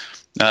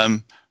 Now,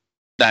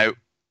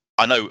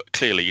 I know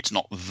clearly it's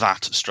not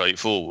that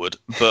straightforward,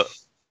 but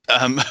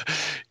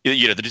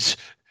that is.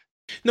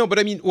 No, but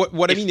I mean,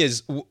 what I mean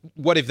is,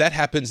 what if that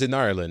happens in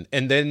Ireland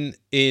and then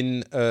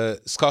in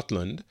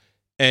Scotland,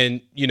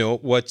 and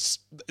what's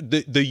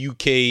the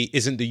UK?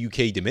 Isn't the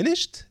UK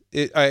diminished?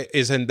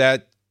 Isn't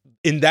that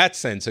in that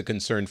sense a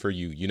concern for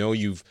you?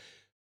 You've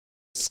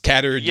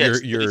scattered your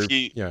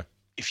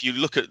If you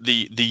look at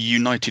the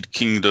United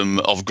Kingdom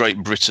of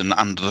Great Britain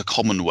and the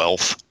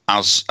Commonwealth,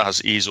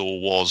 as is or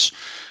was,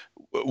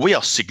 we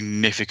are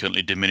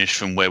significantly diminished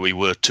from where we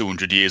were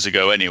 200 years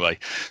ago anyway.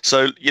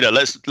 So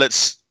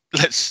let's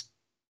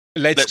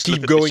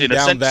keep going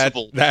down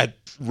that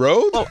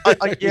road. Well,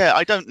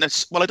 I don't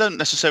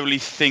necessarily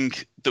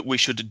think that we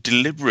should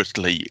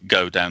deliberately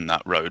go down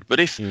that road. But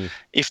if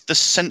the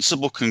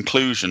sensible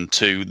conclusion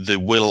to the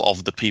will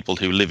of the people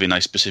who live in a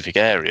specific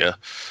area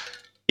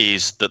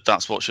is that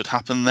that's what should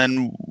happen,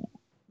 then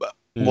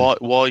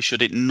why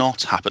should it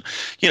not happen?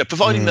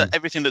 Providing that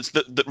everything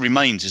that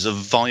remains is a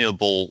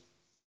viable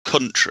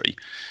country.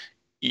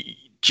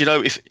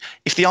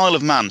 If the Isle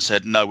of Man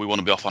said no, we want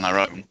to be off on our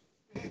own,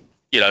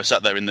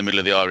 sat there in the middle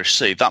of the Irish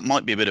Sea, that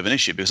might be a bit of an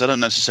issue, because I don't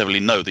necessarily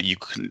know that you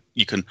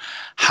can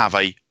have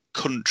a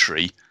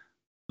country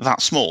that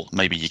small.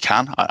 Maybe you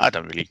can. I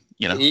don't really,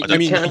 You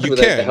can't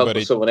without the help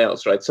of someone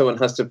else, right? Someone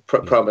has to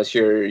promise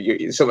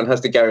someone has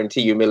to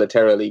guarantee you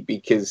militarily,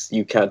 because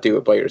you can't do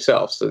it by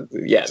yourself. So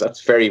yeah,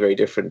 that's very, very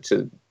different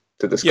to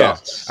the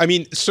Scots. Yeah. I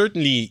mean,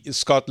 certainly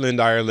Scotland,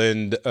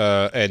 Ireland,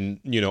 and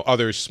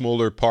other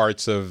smaller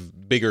parts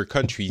of bigger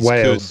countries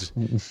Wales.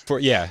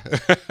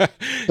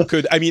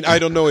 could. I mean, I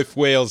don't know if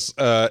Wales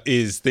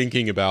is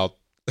thinking about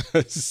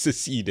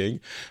seceding,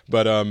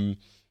 but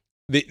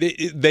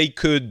they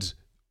could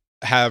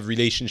have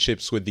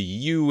relationships with the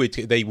EU.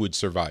 They would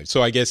survive.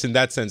 So I guess in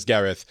that sense,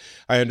 Gareth,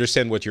 I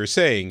understand what you're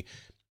saying.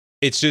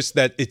 It's just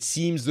that it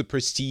seems the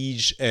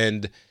prestige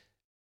and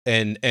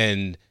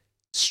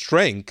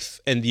strength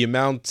and the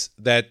amount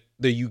that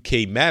the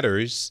UK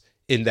matters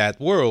in that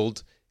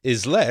world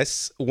is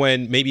less,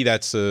 when maybe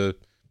that's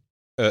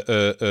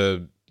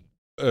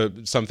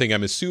something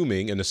I'm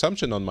assuming, an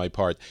assumption on my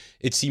part.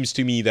 It seems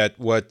to me that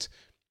what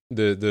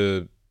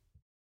the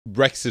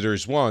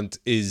Brexiters want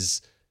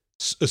is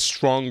a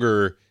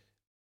stronger.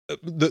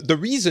 The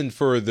reason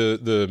for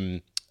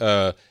the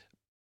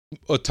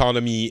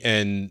autonomy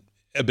and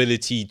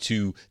ability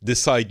to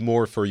decide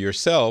more for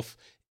yourself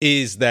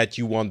is that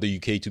you want the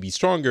UK to be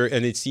stronger,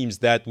 and it seems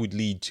that would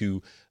lead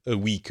to a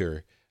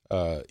weaker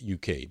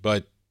UK.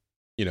 But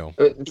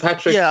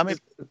Patrick, I mean,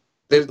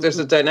 there's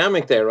a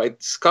dynamic there,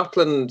 right?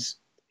 Scotland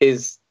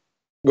is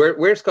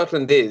where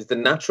Scotland is. The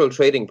natural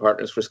trading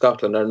partners for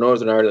Scotland are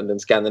Northern Ireland and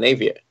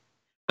Scandinavia,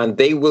 and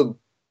they will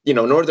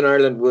Northern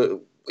Ireland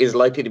is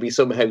likely to be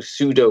somehow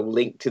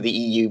pseudo-linked to the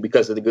EU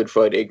because of the Good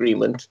Friday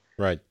Agreement.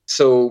 Right.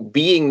 So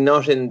being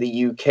not in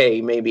the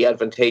UK may be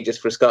advantageous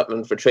for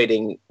Scotland for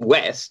trading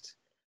west,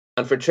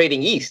 and for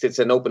trading east, it's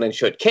an open and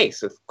shut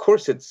case. Of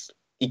course, it's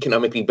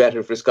economically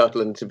better for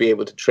Scotland to be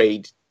able to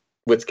trade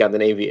with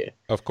Scandinavia.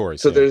 Of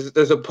course. So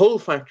there's a pull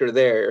factor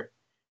there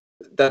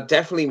that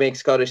definitely makes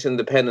Scottish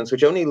independence,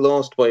 which only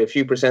lost by a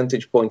few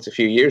percentage points a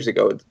few years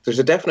ago. There's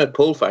a definite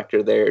pull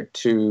factor there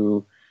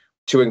to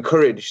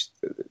encourage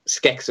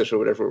Skexit or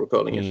whatever we're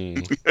calling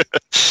it.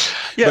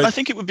 Yeah, I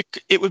think it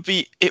would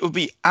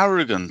be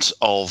arrogant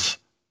of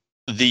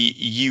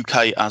the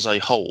UK as a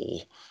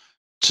whole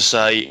to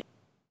say,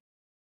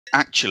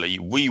 actually,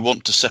 we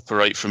want to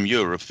separate from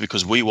Europe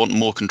because we want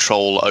more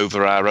control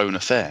over our own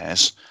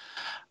affairs,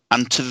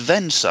 and to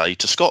then say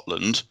to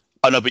Scotland,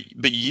 "Oh no,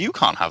 but you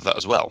can't have that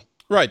as well."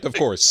 Right, of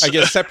course. I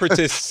guess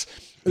separatists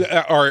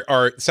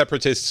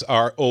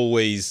are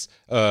always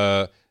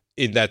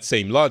in that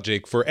same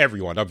logic for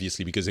everyone,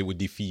 obviously, because it would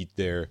defeat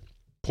their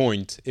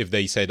point if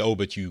they said, "Oh,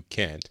 but you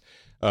can't."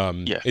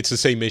 It's the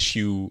same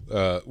issue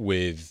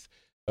with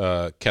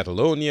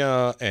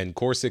Catalonia and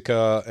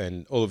Corsica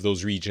and all of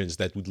those regions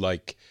that would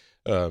like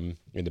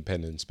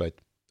independence. But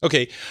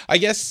okay, I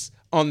guess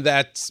on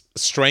that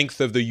strength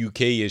of the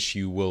UK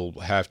issue, we'll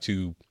have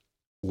to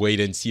wait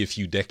and see a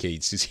few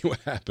decades to see what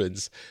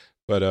happens.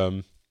 But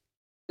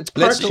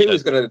Part two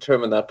is going to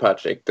determine that,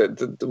 Patrick.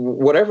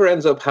 Whatever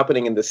ends up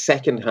happening in the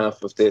second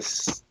half of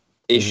this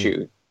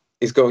issue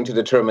is going to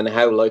determine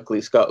how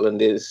likely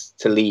Scotland is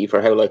to leave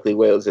or how likely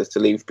Wales is to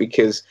leave,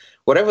 because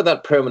whatever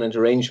that permanent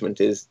arrangement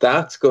is,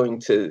 that's going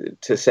to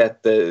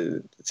set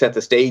the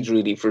stage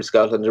really for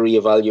Scotland to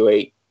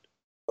reevaluate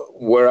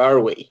where are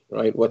we,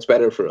 right? What's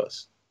better for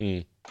us?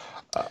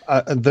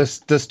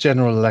 This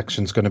general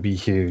election is going to be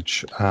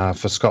huge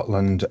for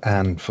Scotland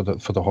and for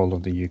the whole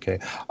of the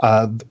UK.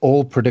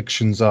 All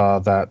predictions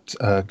are that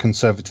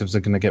Conservatives are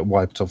going to get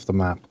wiped off the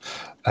map,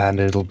 and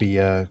it'll be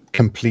a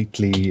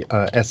completely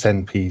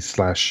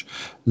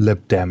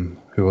SNP/Lib Dem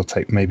who will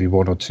take maybe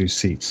one or two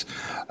seats,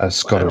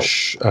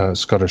 Scottish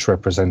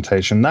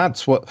representation.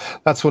 That's what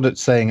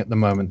it's saying at the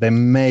moment. There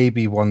may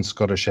be one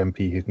Scottish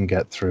MP who can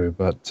get through,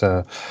 but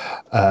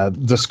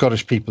the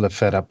Scottish people are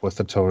fed up with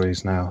the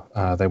Tories now.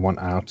 They want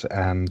out,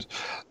 and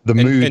the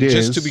mood is.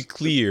 And just to be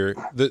clear,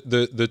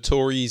 the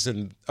Tories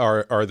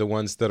are the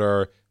ones that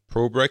are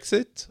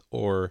pro-Brexit,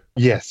 or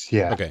yes,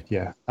 yeah, okay,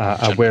 yeah.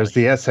 Whereas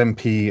the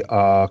SNP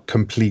are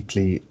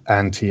completely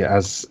anti,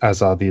 as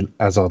are the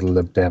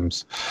Lib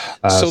Dems.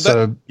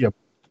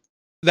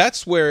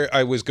 That's where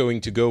I was going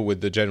to go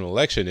with the general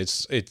election.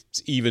 It's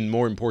even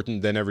more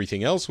important than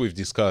everything else we've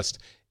discussed,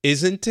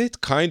 isn't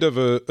it? Kind of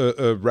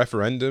a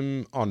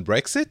referendum on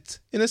Brexit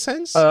in a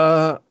sense.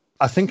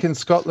 I think in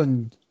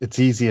Scotland it's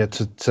easier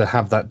to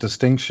have that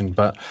distinction,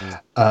 but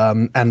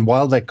and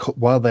while they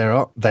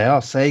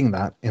are saying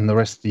that in the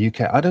rest of the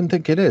UK, I don't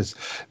think it is,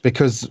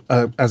 because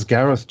as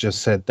Gareth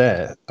just said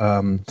there,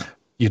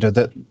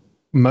 that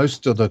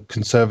most of the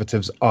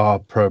Conservatives are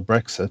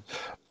pro-Brexit,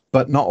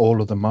 but not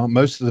all of them are.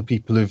 Most of the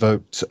people who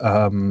vote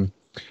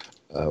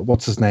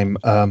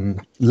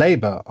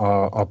Labour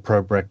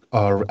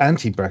are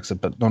anti-Brexit,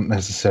 but not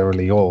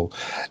necessarily all.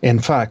 In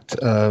fact,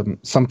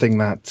 something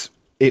that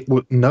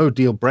no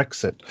deal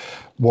Brexit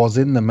was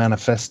in the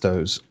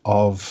manifestos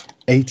of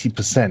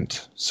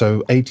 80%.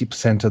 So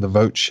 80% of the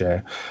vote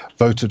share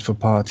voted for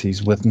parties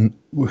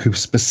who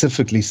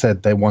specifically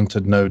said they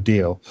wanted no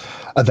deal.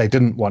 They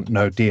didn't want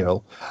no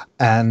deal,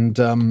 and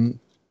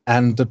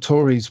the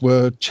Tories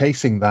were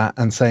chasing that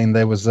and saying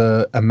there was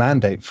a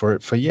mandate for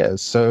it for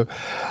years. So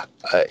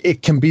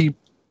it can be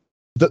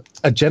that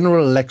a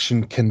general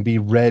election can be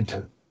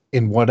read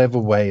in whatever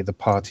way the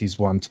parties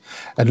want,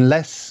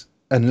 unless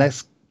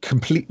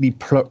completely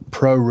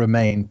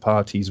pro-Remain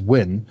parties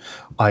win,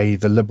 i.e.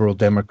 the Liberal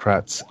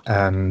Democrats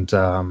and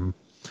the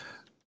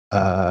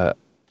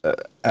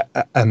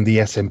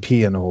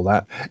SNP and all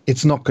that.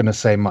 It's not going to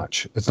say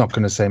much. It's not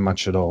going to say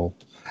much at all.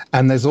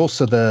 And there's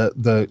also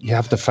you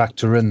have to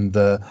factor in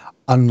the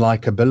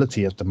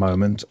unlikability at the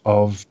moment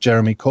of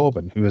Jeremy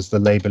Corbyn, who is the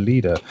Labour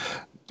leader.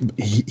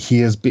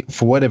 He has been,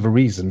 for whatever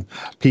reason,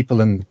 people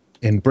in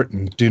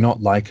Britain do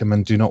not like him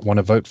and do not want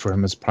to vote for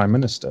him as Prime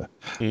Minister.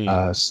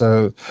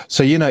 So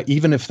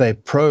even if they're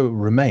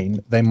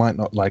pro-Remain, they might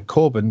not like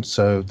Corbyn,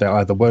 so they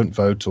either won't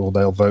vote or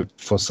they'll vote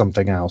for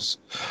something else.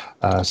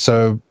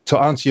 So to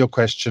answer your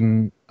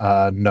question,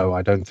 no,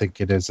 I don't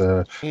think it is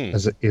a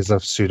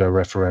pseudo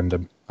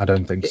referendum. I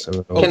don't think so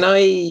at all. Can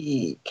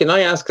I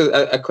ask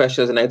a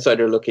question as an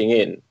outsider looking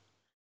in?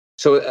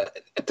 So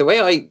the way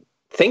I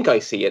think I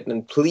see it,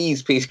 and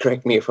please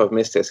correct me if I've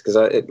missed this, because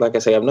like I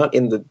say, I'm not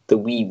in the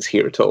weeds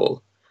here at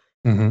all.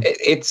 Mm-hmm.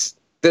 It's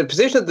the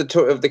position of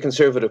the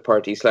Conservative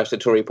Party / the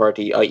Tory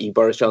Party, i.e.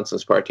 Boris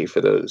Johnson's party, for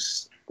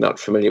those not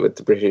familiar with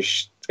the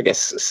British, I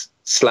guess,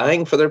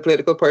 slang for their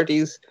political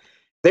parties.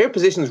 Their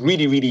position is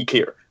really, really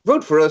clear.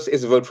 Vote for us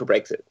is a vote for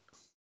Brexit.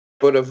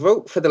 But a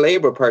vote for the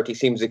Labour Party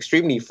seems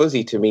extremely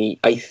fuzzy to me.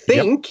 I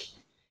think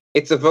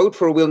It's a vote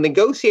for we'll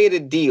negotiate a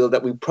deal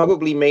that we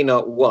probably may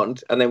not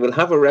want, and then we'll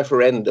have a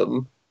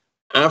referendum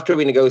after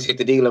we negotiate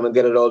the deal, and we'll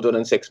get it all done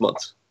in 6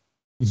 months.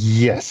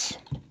 Yes.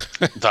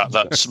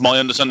 That's my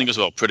understanding as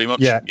well, pretty much.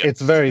 Yeah,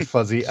 it's very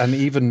fuzzy, and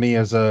even me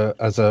as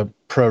a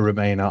pro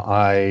Remainer,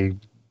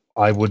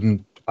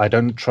 I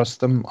don't trust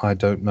them. I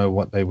don't know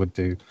what they would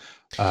do.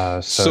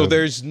 So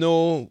there's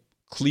no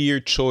clear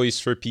choice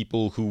for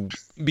people who,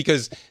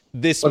 because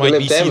this might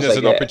be Dems, seen as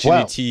an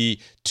opportunity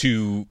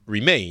to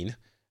remain,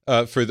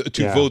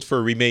 vote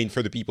for Remain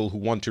for the people who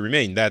want to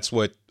remain. That's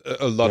what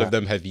a lot of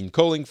them have been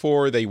calling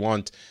for. They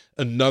want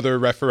another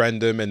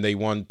referendum, and they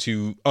want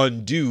to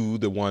undo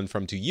the one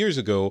from 2 years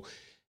ago.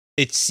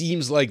 It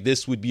seems like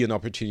this would be an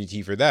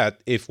opportunity for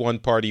that. If one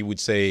party would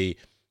say,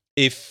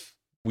 if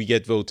we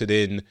get voted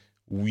in,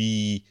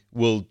 we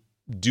will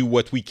do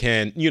what we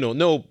can,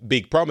 no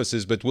big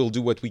promises, but we'll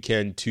do what we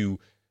can to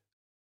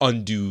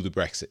undo the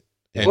Brexit.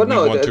 And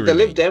the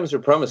Lib Dems are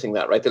promising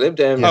that, right? The Lib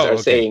Dems are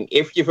saying,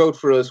 if you vote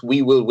for us,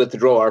 we will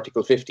withdraw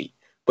Article 50.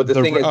 But the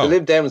thing is, the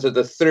Lib Dems are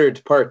the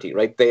third party,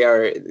 right? They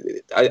are,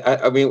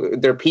 I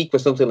mean, their peak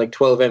was something like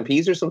 12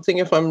 MPs or something,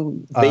 if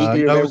I'm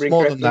vaguely remembering correctly. No, it was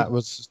more than that. It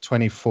was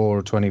 24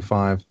 or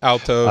 25.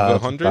 Out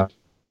of 100?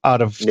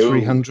 Out of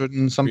 300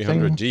 and something.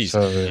 300, geez.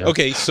 So, yeah.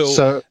 Okay,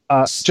 so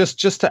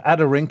just to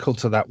add a wrinkle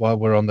to that while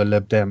we're on the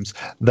Lib Dems,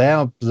 they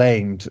are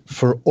blamed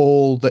for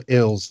all the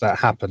ills that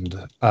happened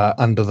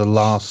under the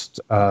last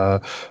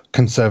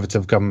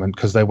Conservative government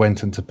because they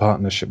went into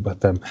partnership with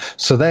them.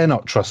 So they're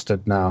not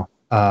trusted now.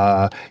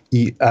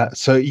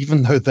 So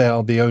even though they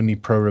are the only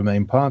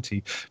pro-Remain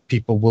party,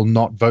 people will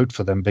not vote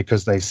for them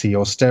because they see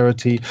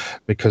austerity,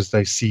 because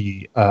they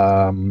see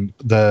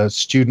the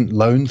student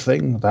loan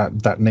thing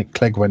that Nick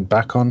Clegg went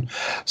back on.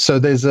 So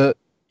there's they're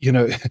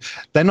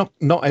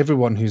not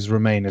everyone who's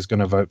Remain is going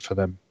to vote for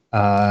them,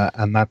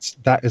 and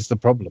that is the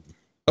problem.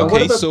 And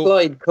what about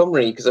Plaid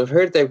Cymru? Because I've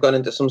heard they've gone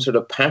into some sort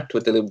of pact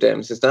with the Lib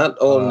Dems. Is that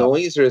all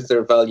noise, or is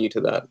there value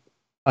to that?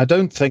 I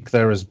don't think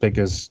they're as big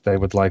as they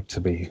would like to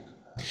be.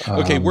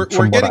 Okay, we're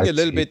getting a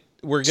little bit.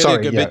 We're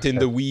getting bit in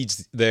the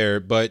weeds there,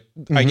 but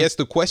I guess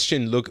the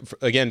question,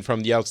 again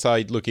from the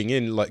outside looking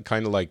in,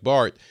 kind of like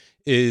Bart,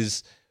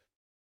 is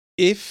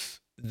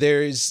if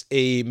there's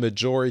a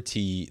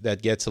majority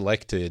that gets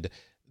elected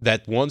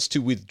that wants to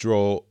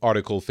withdraw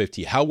Article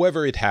 50,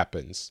 however it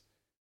happens,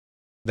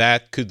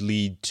 that could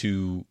lead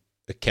to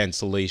a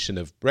cancellation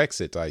of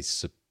Brexit, I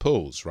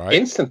suppose, right?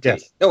 Instantly.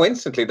 Yes. No,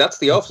 instantly. That's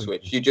the off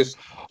switch.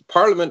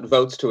 Parliament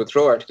votes to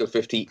withdraw Article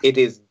 50. It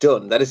is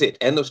done. That is it.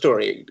 End of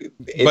story.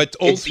 But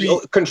all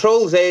three...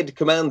 Control Z,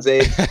 Command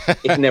Z,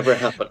 it never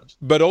happened.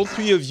 But all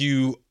three of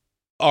you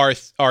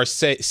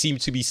seem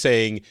to be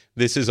saying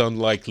this is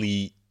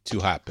unlikely to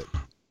happen.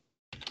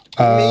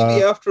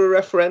 Maybe after a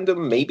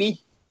referendum,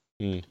 maybe.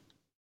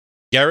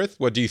 Gareth,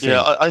 what do you think?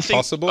 Yeah, I think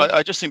possible?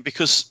 I just think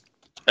because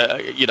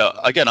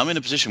again, I'm in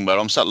a position where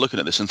I'm sat looking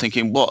at this and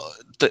thinking,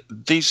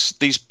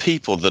 these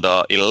people that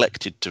are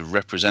elected to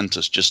represent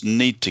us just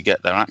need to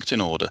get their act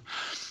in order.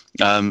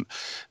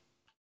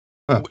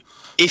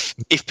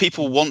 If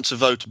people want to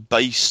vote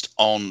based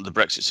on the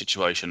Brexit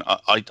situation,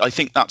 I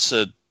think that's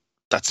a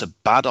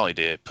bad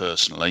idea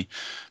personally,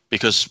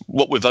 because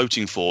what we're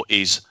voting for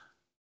is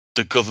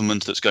the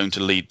government that's going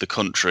to lead the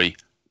country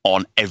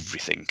on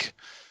everything.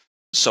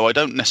 So I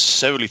don't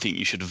necessarily think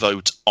you should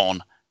vote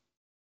on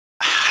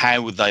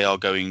how they are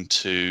going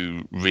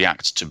to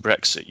react to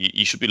Brexit.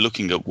 You should be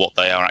looking at what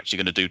they are actually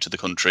going to do to the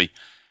country.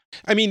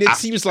 I mean, it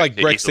seems like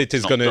Brexit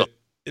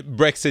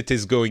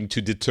is going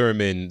to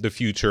determine the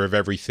future of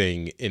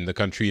everything in the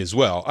country as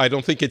well. I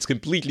don't think it's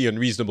completely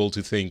unreasonable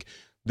to think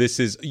this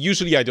is...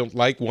 Usually I don't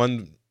like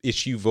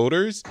one-issue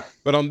voters,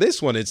 but on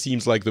this one, it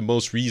seems like the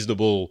most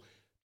reasonable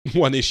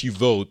one-issue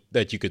vote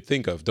that you could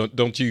think of.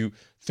 Don't you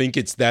think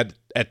it's that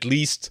at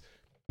least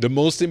the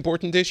most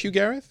important issue,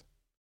 Gareth?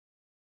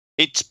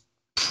 It's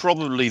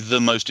probably the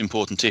most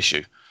important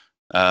issue.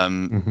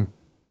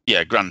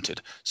 Yeah,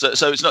 granted. So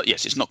it's not.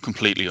 Yes, it's not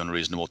completely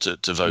unreasonable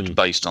to vote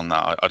based on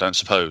that. I don't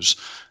suppose.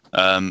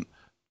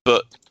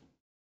 But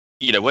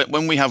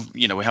when we have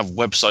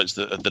websites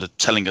that are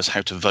telling us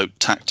how to vote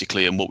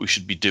tactically and what we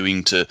should be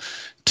doing to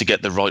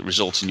get the right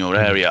result in your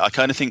area, I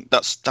kind of think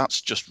that's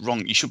just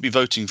wrong. You should be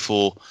voting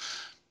for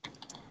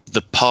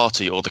the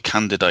party or the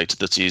candidate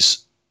that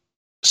is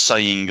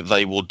saying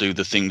they will do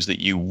the things that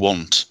you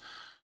want.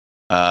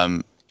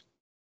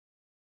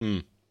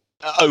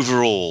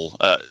 Overall,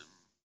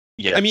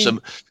 yeah. I mean,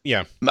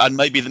 and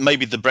maybe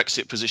the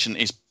Brexit position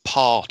is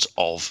part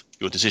of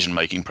your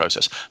decision-making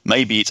process.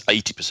 Maybe it's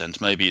 80%,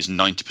 maybe it's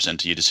 90%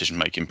 of your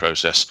decision-making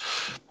process,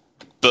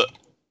 but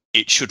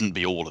it shouldn't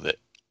be all of it.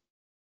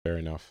 Fair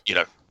enough.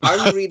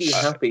 I'm really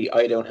happy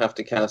I don't have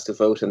to cast a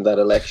vote in that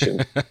election.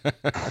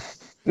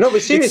 No,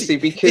 but seriously,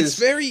 because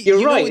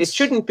you're right, it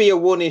shouldn't be a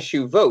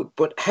one-issue vote.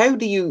 But how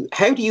do you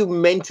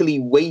mentally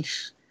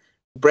weight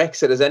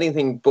Brexit as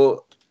anything but?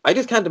 I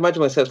just can't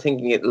imagine myself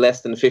thinking it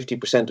less than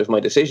 50% of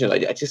my decision.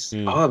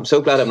 I'm so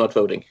glad I'm not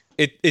voting.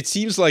 It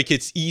seems like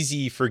it's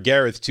easy for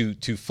Gareth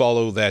to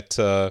follow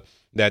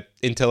that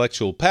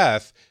intellectual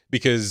path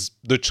because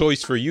the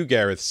choice for you,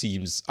 Gareth,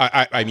 seems.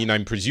 I mean,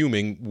 I'm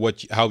presuming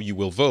how you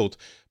will vote,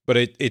 but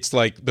it's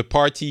like the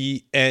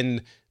party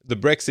and the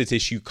Brexit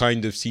issue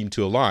kind of seem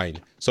to align.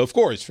 So of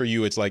course, for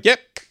you, it's like, yep,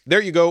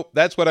 there you go.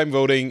 That's what I'm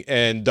voting,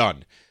 and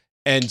done.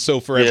 And so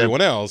for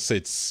everyone else,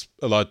 it's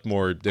a lot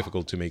more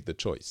difficult to make the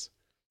choice.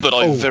 But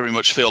I very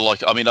much feel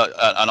like, I mean,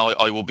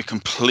 I will be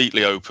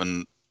completely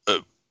open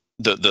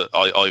that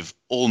I've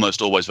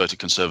almost always voted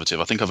Conservative.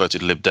 I think I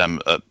voted Lib Dem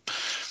a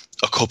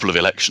couple of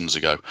elections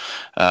ago,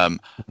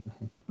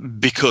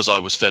 because I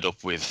was fed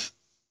up with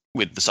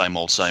the same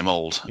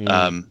old.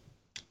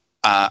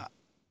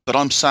 But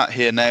I'm sat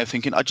here now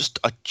thinking, I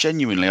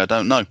genuinely, I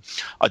don't know.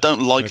 I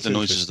don't like the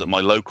noises that my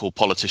local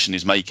politician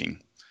is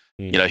making.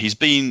 You know, he's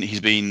been the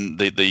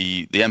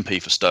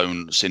MP for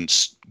Stone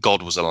since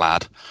God was a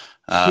lad.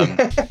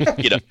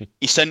 You know,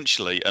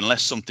 essentially,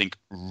 unless something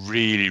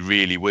really,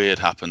 really weird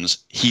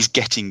happens, he's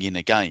getting in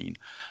again.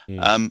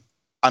 And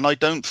I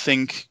don't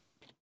think,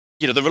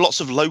 you know, there are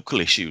lots of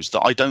local issues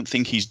that I don't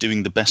think he's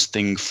doing the best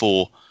thing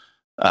for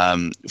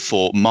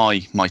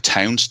my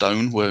town,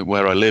 Stone,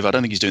 where I live. I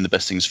don't think he's doing the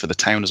best things for the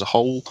town as a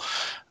whole.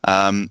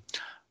 And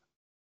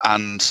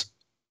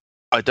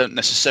I don't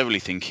necessarily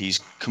think he's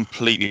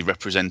completely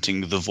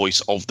representing the voice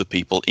of the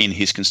people in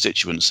his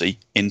constituency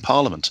in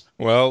Parliament.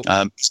 Well,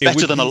 it's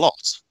better than a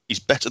lot. He's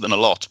better than a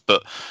lot,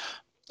 but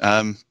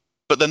then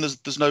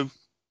there's no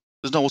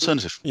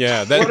alternative.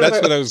 Yeah,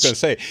 that's what I was going to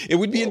say. It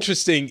would be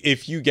interesting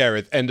if you,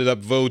 Gareth, ended up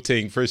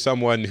voting for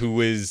someone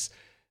who is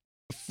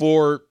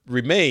for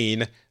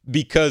Remain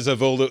because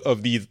of all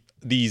of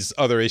these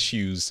other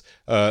issues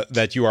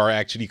that you are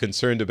actually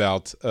concerned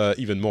about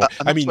even more.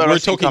 I mean, we're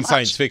talking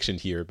science fiction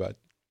here, but.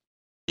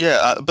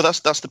 Yeah, but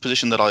that's the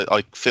position that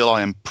I feel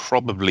I am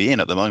probably in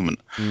at the moment.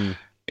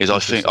 Is I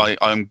think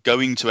I'm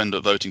going to end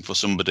up voting for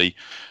somebody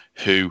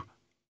who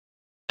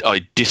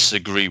I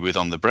disagree with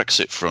on the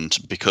Brexit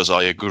front because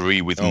I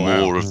agree with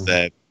more of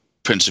their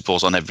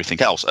principles on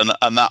everything else,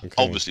 and that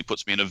obviously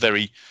puts me in a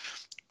very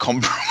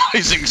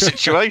compromising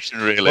situation,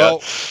 really.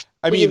 Well,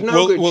 I mean, you've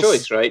no good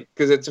choice, right?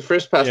 Because it's a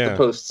first past the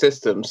post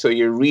system, so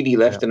you're really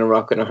left in a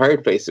rock and a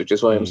hard place, which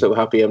is why I'm so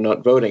happy I'm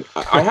not voting.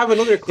 I have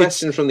another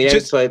question from the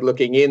outside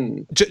looking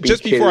in.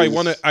 Just before I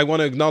want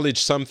to acknowledge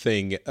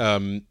something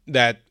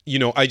that, you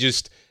know, I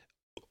just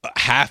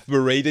half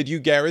berated you,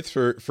 Gareth,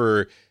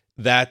 for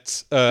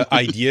that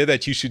idea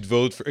that you should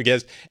vote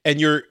against, and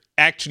you're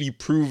actually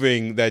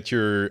proving that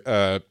you're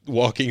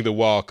walking the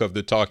walk of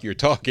the talk you're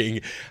talking,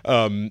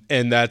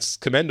 and that's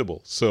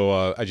commendable.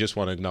 So I just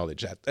want to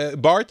acknowledge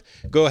that. Bart,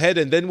 go ahead,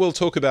 and then we'll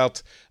talk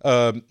about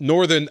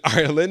Northern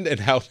Ireland and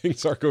how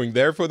things are going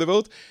there for the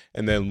vote,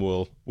 and then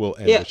we'll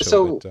end the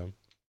show. So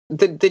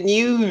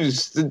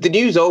the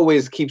news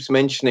always keeps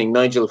mentioning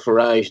Nigel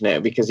Farage now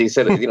because he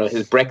said, you know,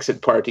 his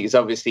Brexit party is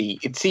obviously,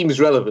 it seems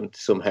relevant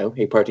somehow,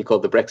 a party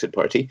called the Brexit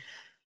Party.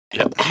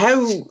 Yep.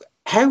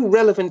 How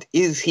relevant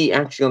is he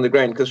actually on the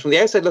ground? Because from the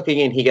outside looking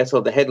in, he gets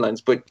all the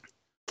headlines, but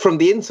from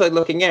the inside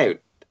looking out,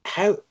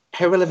 how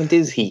relevant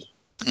is he?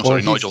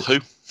 Sorry, Nigel who?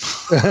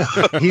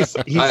 he's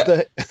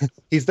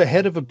the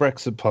head of a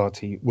Brexit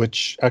party,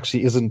 which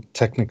actually isn't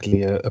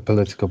technically a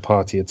political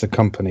party; it's a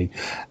company,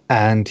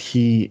 and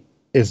he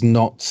is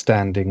not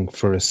standing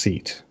for a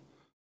seat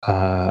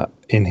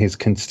in his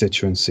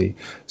constituency.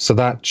 So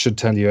that should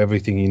tell you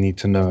everything you need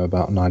to know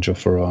about Nigel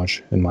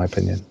Farage, in my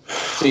opinion.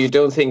 So you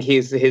don't think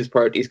his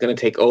party is going to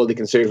take all the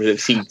Conservative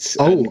seats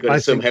and going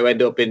to somehow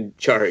end up in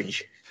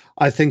charge?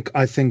 I think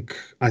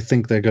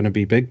they're going to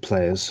be big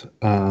players.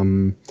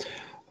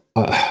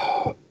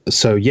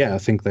 So yeah, I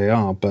think they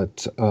are.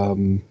 But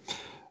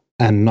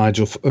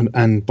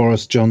and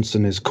Boris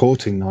Johnson is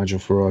courting Nigel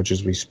Farage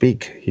as we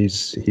speak.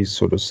 He's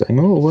sort of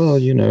saying, oh well,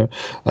 you know,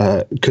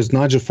 because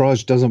Nigel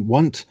Farage doesn't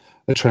want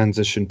a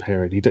transition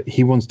period.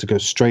 He wants to go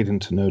straight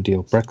into no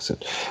deal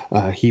Brexit.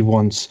 He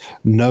wants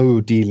no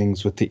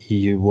dealings with the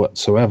EU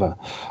whatsoever.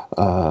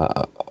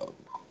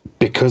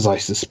 Because I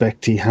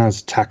suspect he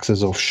has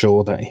taxes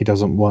offshore that he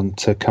doesn't want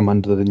to come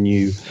under the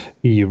new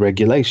EU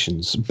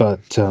regulations.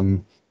 But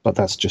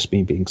that's just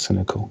me being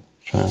cynical.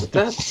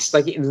 That's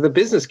like the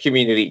business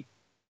community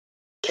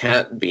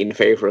can't be in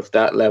favour of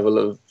that level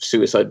of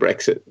suicide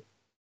Brexit.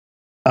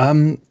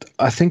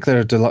 I think there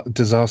are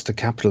disaster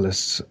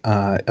capitalists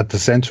at the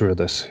centre of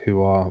this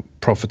who are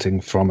profiting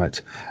from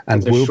it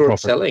and will short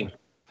profit. Selling.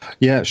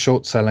 Yeah,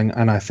 short selling,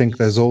 and I think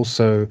there's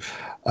also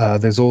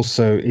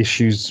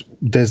issues.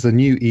 There's the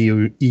new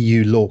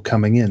EU law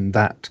coming in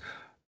that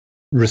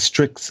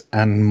restricts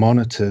and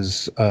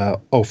monitors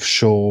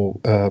offshore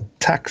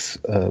tax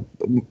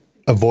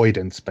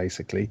avoidance,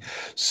 basically.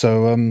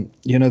 So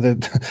you know,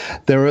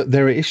 there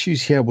are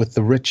issues here with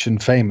the rich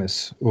and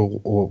famous,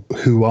 or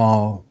who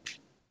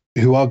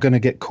are going to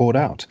get caught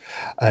out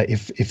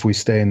if we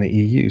stay in the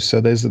EU.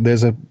 So there's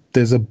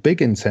a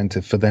big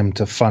incentive for them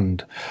to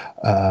fund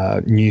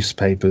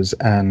newspapers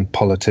and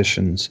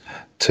politicians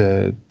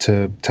to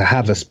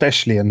have,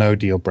 especially a no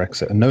deal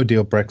Brexit. A no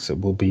deal Brexit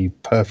will be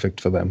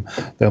perfect for them.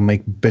 They'll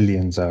make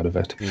billions out of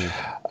it.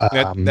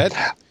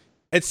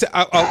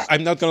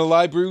 I'm not gonna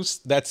lie, Bruce.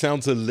 That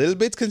sounds a little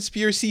bit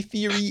conspiracy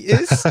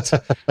theory-ist,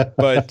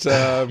 but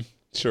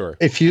sure.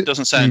 If you It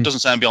doesn't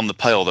sound beyond the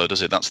pale, though,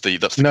 does it? That's the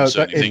no,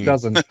 concerning thing. it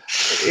doesn't.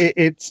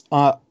 It's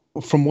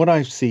from what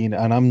I've seen,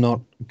 and I'm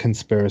not a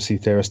conspiracy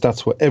theorist.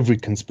 That's what every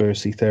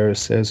conspiracy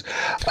theorist says.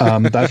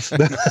 That's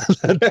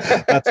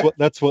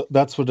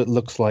what it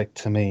looks like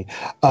to me.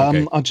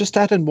 Okay. I'll just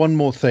add in one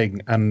more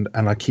thing, and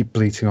I keep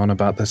bleating on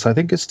about this. I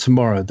think it's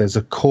tomorrow. There's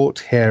a court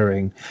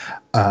hearing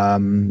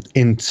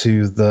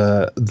into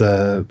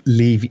the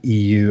Leave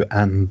EU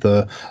and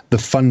the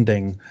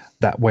funding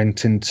that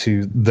went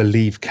into the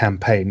Leave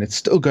campaign. It's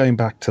still going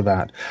back to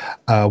that,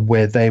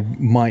 where they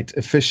might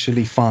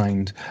officially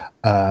find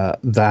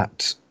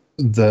that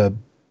the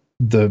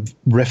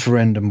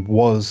referendum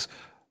was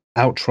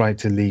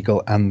outright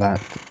illegal and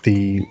that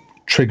the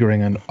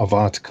triggering of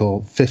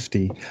Article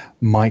 50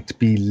 might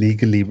be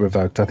legally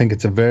revoked. I think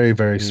it's a very,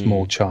 very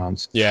small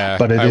chance. Yeah,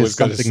 but I it was is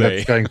gonna something say.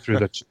 that's going through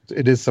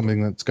it is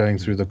something that's going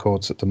through the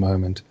courts at the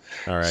moment.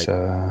 All right.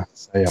 So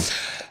yeah,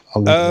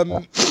 I'll leave it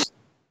at that.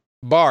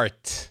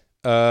 Bart,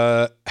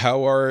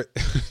 how are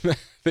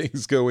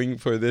things going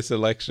for this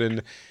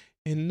election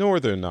in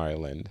Northern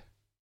Ireland?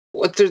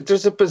 Well,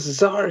 there's a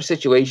bizarre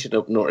situation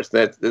up north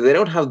that they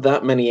don't have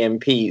that many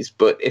MPs,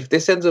 but if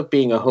this ends up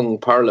being a hung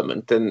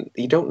parliament, then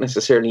you don't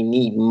necessarily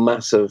need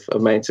massive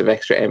amounts of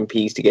extra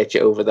MPs to get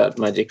you over that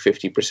magic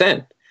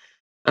 50%.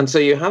 And so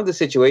you have the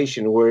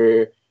situation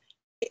where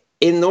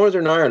in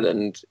Northern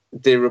Ireland,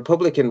 the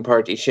Republican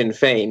Party, Sinn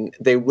Féin,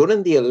 they run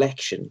in the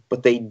election,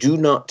 but they do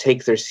not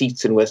take their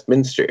seats in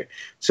Westminster.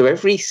 So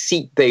every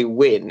seat they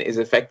win is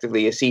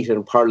effectively a seat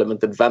in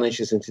Parliament that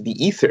vanishes into the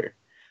ether.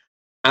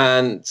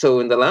 And so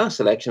in the last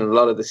election, a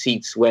lot of the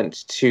seats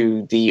went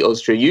to the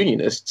Ulster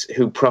Unionists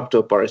who propped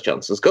up Boris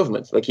Johnson's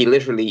government. Like he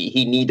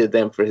needed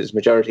them for his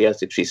majority, as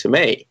did Theresa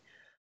May.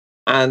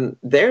 And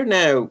they're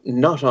now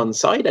not on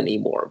side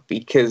anymore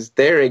because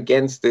they're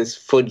against this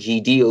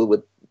fudgy deal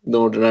with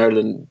Northern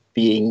Ireland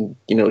being,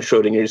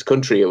 Schrodinger's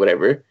country or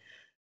whatever.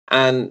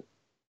 And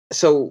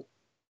so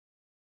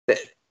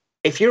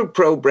if you're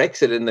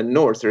pro-Brexit in the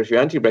north or if you're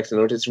anti-Brexit in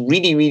the north, it's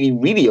really, really,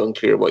 really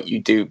unclear what you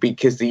do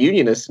because the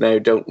Unionists now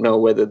don't know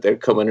whether they're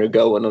coming or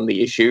going on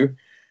the issue.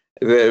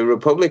 The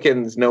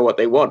Republicans know what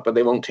they want, but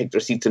they won't take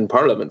their seats in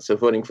Parliament. So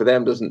voting for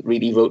them doesn't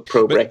really vote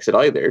pro-Brexit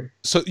either.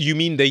 So you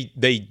mean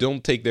they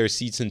don't take their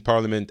seats in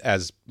Parliament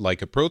as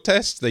like a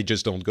protest? They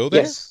just don't go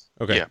there? Yes.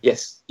 Okay. Yeah.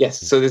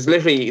 Yes. So there's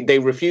literally, they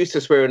refuse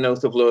to swear an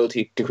oath of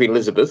loyalty to Queen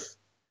Elizabeth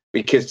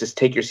because to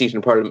take your seat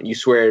in Parliament, you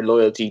swear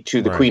loyalty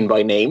to the Queen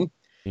by name.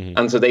 Mm-hmm.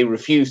 And so they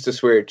refuse to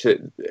swear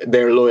to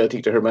their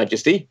loyalty to Her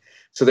Majesty.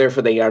 So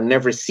therefore they are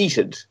never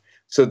seated.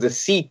 So the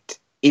seat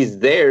is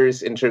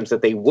theirs in terms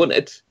that they won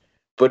it,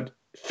 but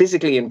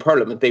physically in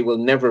Parliament they will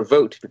never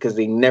vote because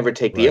they never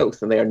take the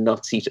oath and they are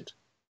not seated.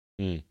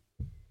 Mm.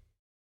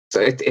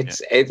 So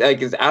it's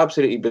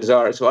absolutely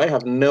bizarre. So I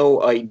have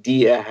no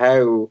idea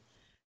how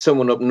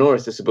someone up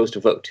north is supposed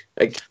to vote.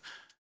 And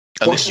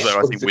this is where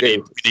I think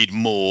we need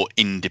more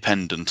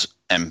independent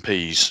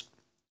MPs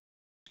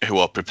who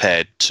are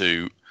prepared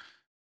to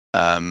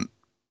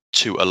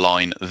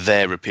align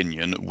their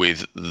opinion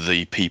with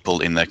the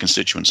people in their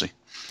constituency.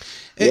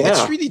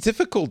 It's really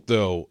difficult,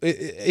 though.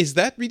 Is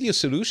that really a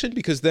solution?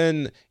 Because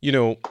then,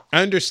 I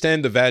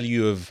understand the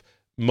value of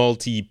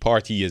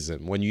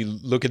multi-partyism. When you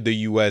look at the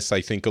US,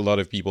 I think a lot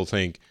of people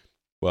think,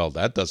 well,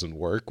 that doesn't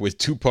work with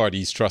two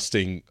parties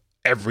trusting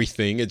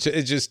everything.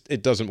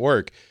 It doesn't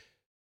work.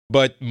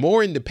 But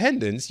more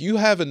independence, you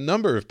have a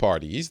number of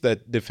parties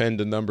that defend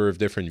a number of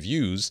different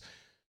views.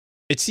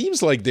 It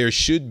seems like there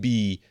should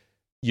be,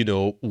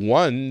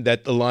 one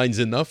that aligns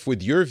enough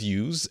with your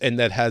views and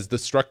that has the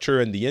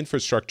structure and the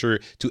infrastructure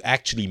to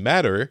actually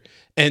matter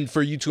and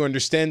for you to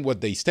understand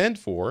what they stand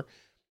for.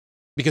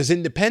 Because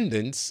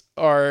independents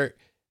are,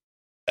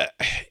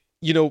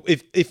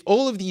 if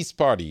all of these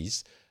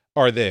parties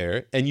are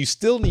there and you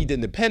still need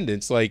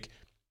independence, like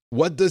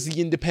what does the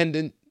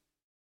independent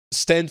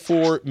stand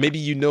for?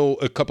 Maybe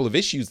a couple of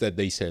issues that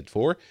they stand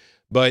for,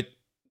 but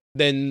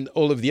then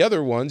all of the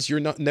other ones, you're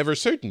never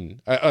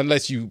certain.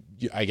 Unless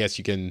I guess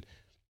you can,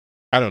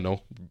 I don't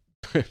know,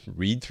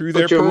 read through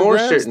their programs. More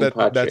certain,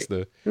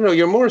 Patrick.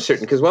 You're more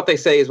certain because what they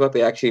say is what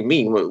they actually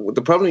mean.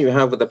 The problem you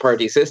have with the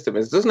party system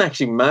is it doesn't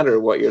actually matter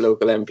what your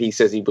local MP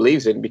says he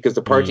believes in because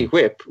the party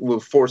whip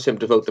will force him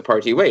to vote the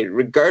party way,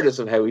 regardless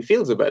of how he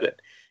feels about it.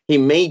 He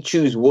may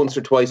choose once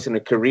or twice in a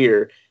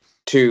career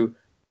to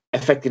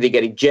effectively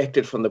get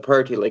ejected from the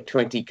party like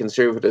 20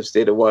 Conservatives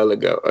did a while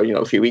ago, or,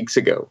 a few weeks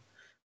ago.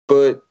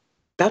 But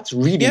that's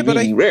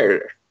really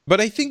rare. But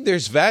I think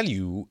there's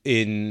value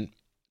in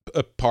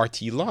a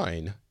party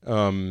line.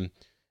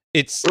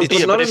 It's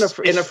not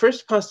in a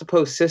first past the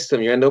post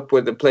system. You end up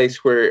with a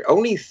place where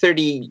only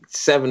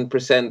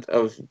 37%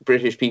 of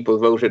British people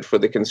voted for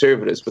the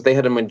Conservatives, but they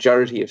had a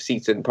majority of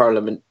seats in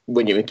Parliament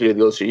when you include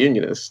the Ulster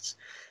Unionists.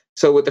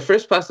 So with the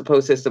first past the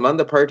post system and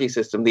the party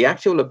system, the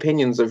actual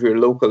opinions of your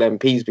local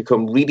MPs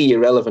become really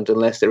irrelevant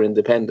unless they're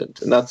independent,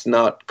 and that's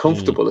not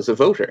comfortable as a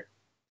voter.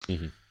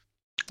 Mm-hmm.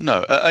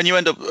 No, and you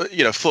end up,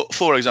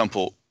 for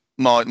example,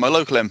 my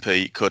local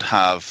MP could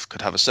have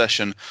a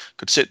session,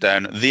 could sit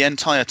down, the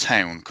entire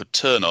town could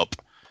turn up,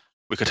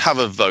 we could have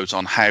a vote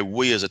on how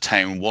we as a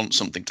town want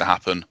something to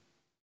happen.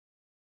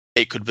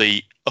 It could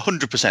be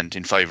 100%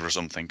 in favour of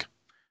something.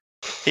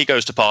 He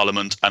goes to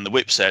Parliament, and the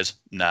whip says,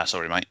 "Nah,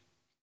 sorry, mate,"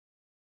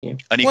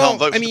 and he can't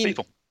vote for the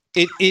people.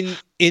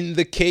 In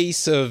the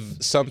case of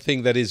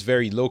something that is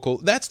very local,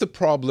 that's the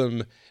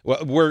problem.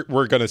 Well,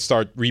 we're gonna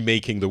start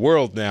remaking the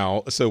world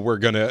now, so we're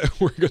gonna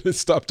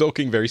stop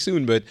talking very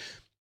soon. But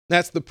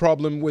that's the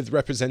problem with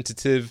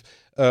representative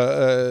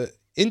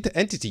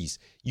entities.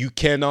 You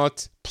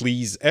cannot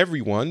please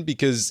everyone,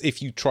 because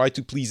if you try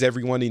to please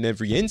everyone in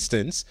every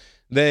instance,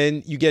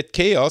 then you get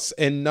chaos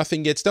and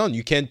nothing gets done.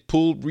 You can't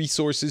pull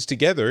resources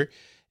together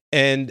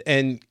and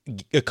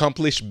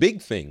accomplish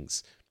big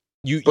things.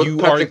 You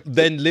are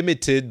then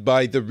limited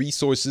by the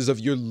resources of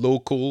your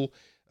local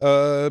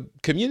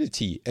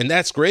community. And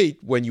that's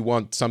great when you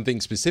want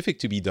something specific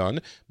to be done.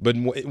 But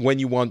when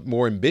you want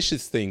more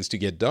ambitious things to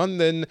get done,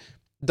 then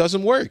it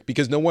doesn't work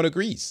because no one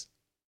agrees.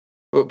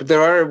 But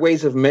there are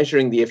ways of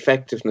measuring the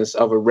effectiveness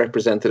of a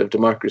representative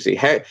democracy.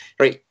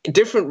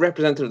 Different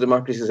representative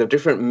democracies have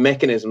different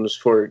mechanisms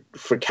for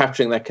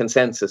capturing that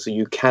consensus, so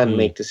you can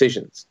make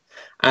decisions.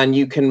 And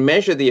you can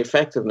measure the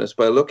effectiveness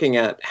by looking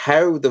at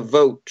how the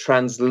vote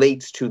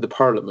translates to the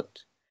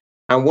parliament.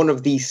 And one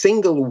of the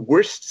single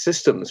worst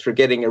systems for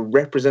getting a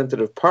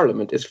representative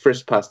parliament is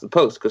first past the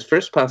post, because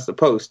first past the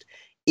post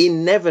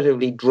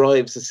inevitably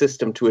drives the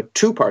system to a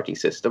two-party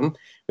system,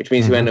 which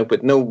means you end up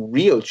with no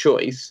real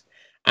choice.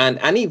 And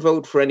any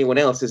vote for anyone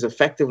else is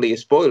effectively a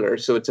spoiler,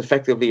 so it's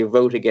effectively a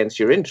vote against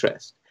your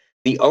interest.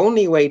 The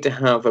only way to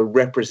have a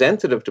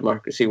representative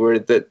democracy where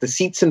the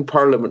seats in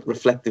parliament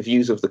reflect the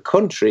views of the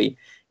country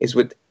is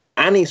with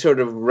any sort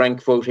of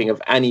rank voting of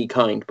any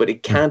kind, but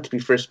it can't be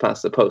first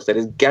past the post. That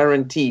is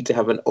guaranteed to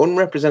have an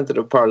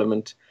unrepresentative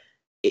parliament.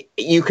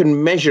 You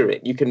can measure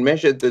it. You can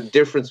measure the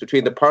difference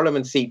between the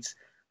parliament seats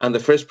and the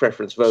first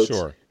preference votes.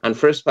 Sure. And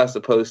first past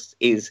the post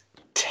is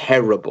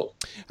terrible.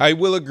 I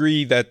will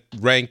agree that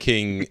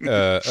ranking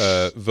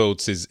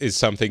votes is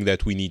something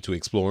that we need to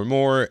explore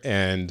more,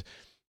 and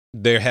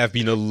there have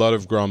been a lot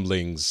of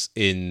grumblings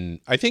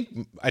I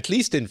think, at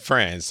least in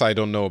France. I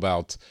don't know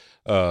about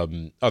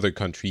other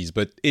countries,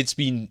 but it's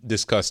been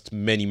discussed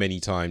many, many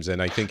times, and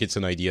I think it's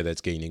an idea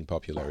that's gaining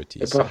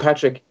popularity. So.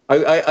 Patrick,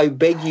 I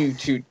beg you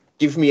to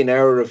give me an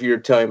hour of your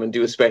time and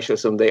do a special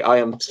someday. I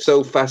am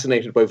so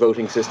fascinated by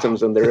voting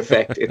systems and their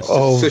effect. It's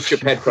such a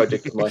pet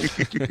project of mine.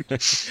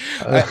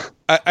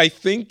 I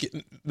think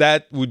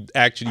that would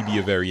actually be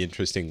a very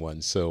interesting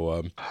one.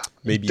 So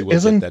maybe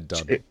we'll get that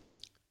done.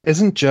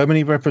 Isn't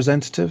Germany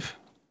representative?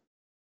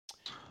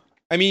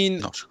 I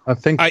mean, I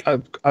think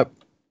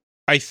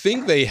I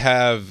think they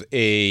have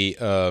a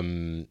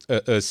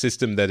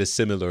system that is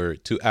similar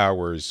to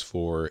ours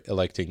for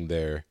electing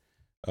their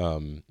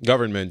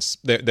governments,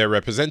 their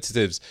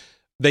representatives.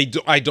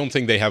 I don't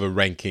think they have a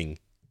ranking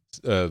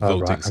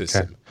voting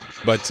system,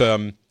 but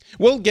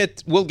we'll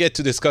get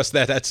to discuss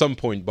that at some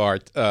point,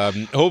 Bart.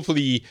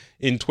 Hopefully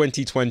in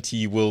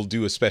 2020 we'll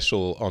do a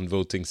special on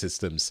voting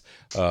systems.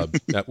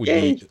 That would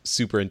be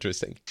super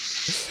interesting.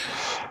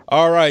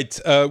 All right,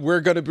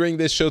 we're going to bring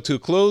this show to a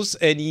close.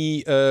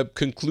 Any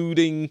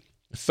concluding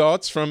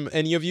thoughts from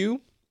any of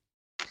you?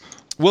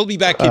 We'll be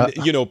back in,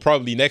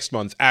 probably next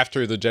month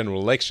after the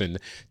general election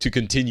to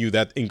continue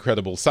that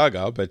incredible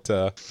saga. But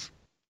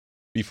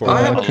before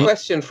I have a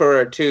question for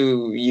our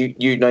two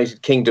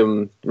United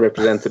Kingdom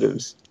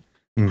representatives.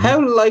 Mm-hmm.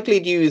 How likely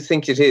do you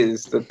think it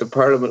is that the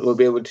Parliament will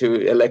be able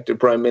to elect a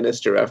Prime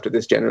Minister after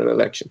this general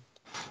election?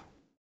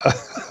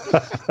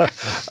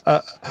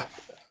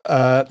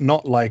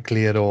 Not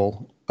likely at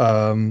all.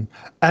 And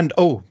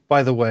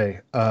by the way,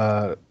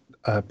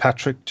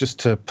 Patrick, just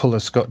to pull a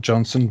Scott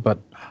Johnson, but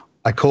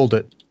I called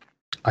it.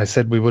 I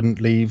said we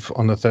wouldn't leave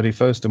on the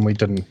 31st, and we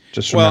didn't.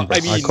 Just remember,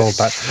 I called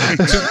that.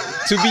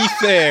 to be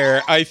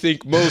fair, I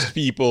think most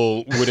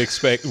people would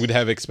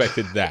have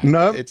expected that.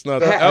 No, it's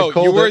not.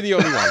 You were the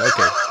only one.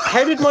 Okay.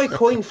 How did my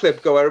coin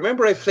flip go? I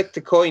remember I flicked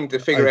a coin to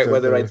figure out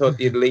whether I thought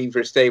you'd leave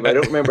or stay, but I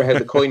don't remember how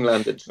the coin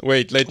landed.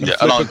 Wait, let me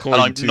flip a coin.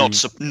 And I'm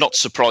not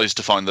surprised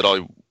to find that I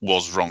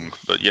was wrong,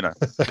 but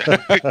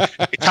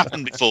it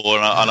happened before,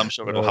 and I'm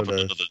sure it'll happen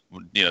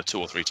another, 2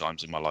 or 3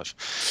 times in my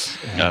life.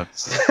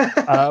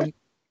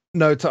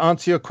 No, to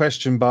answer your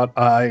question, but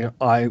I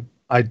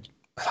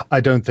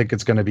don't think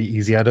it's going to be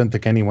easy. I don't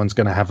think anyone's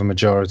going to have a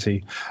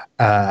majority,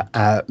 and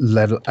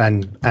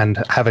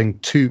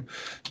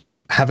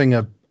having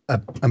a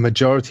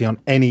majority on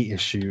any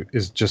issue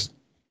is just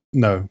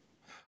no.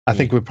 I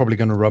think we're probably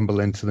going to rumble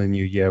into the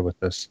new year with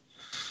this.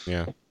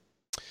 Yeah,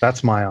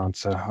 that's my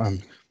answer.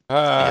 And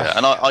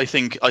I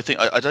think I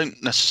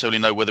don't necessarily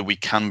know whether we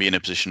can be in a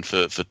position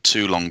for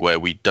too long where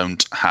we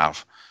don't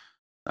have.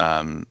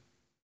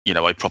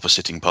 A proper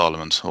sitting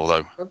parliament,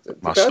 although the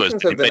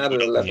Belgians have been at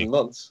it 11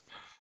 months.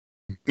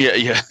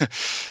 Yeah.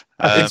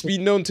 It's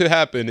been known to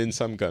happen in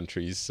some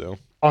countries, so.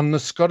 On the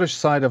Scottish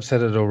side, I've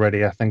said it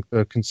already. I think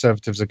the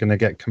Conservatives are going to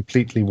get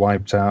completely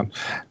wiped out,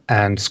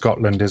 and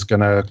Scotland is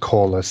going to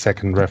call a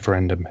second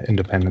referendum,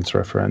 independence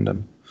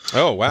referendum.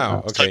 Oh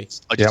wow! Okay.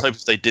 I just hope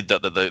if they did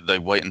that they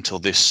wait until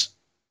this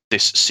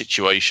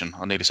situation.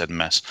 I nearly said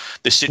mess.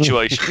 This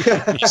situation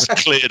is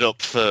cleared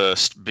up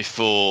first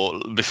before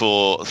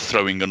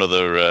throwing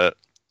another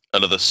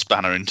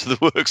spanner into the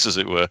works, as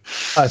it were.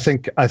 I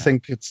think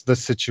it's the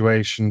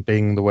situation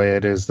being the way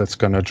it is that's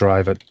going to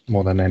drive it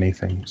more than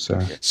anything. So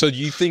do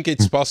you think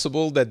it's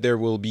possible that there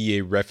will be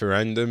a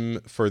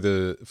referendum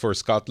for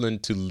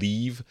Scotland to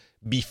leave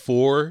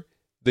before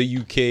the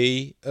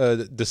UK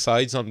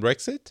decides on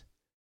Brexit?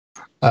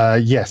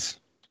 Yes.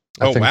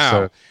 I think wow!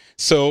 so.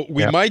 So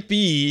we might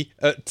be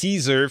a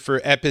teaser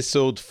for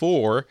episode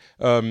 4.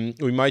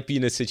 We might be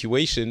in a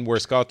situation where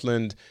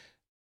Scotland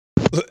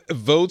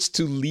votes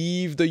to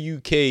leave the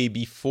UK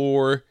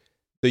before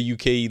the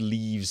UK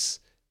leaves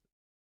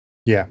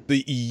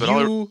the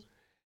EU.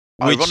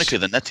 Ironically,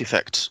 the net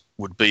effect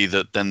would be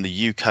that then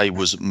the UK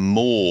was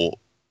more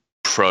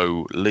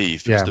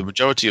pro-leave because the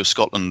majority of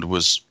Scotland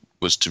was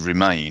to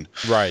remain.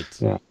 Right.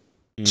 Yeah.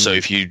 So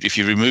if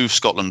you remove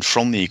Scotland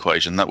from the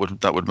equation, that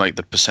would make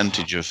the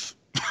percentage of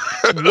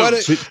what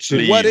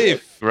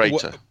if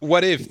greater.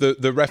 What if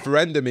the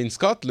referendum in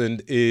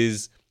Scotland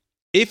is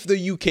if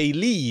the UK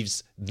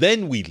leaves,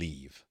 then we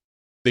leave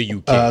the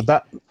UK?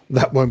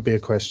 That won't be a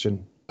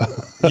question.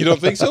 You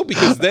don't think so?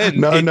 Because then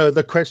no.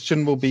 The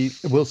question will be: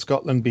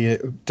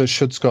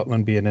 should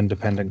Scotland be an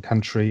independent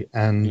country?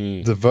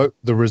 And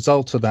the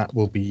result of that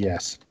will be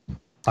yes.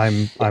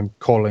 I'm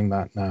calling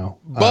that now.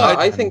 But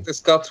I think the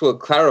Scots will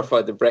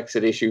clarify the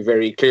Brexit issue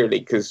very clearly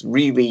because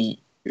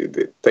really,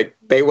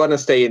 they want to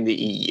stay in the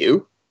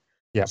EU.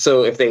 Yeah.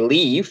 So if they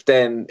leave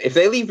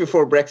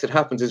before Brexit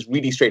happens, it's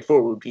really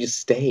straightforward. You just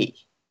stay.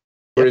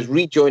 Whereas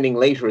rejoining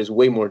later is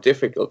way more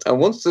difficult. And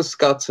once the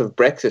Scots have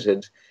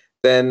Brexited,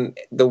 then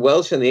the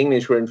Welsh and the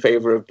English were in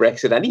favour of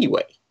Brexit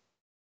anyway.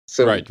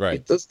 So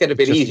it does get a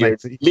bit easier.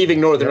 Leaving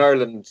Northern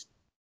Ireland.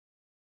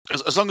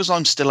 As long as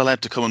I'm still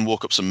allowed to come and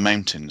walk up some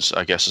mountains,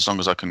 I guess, as long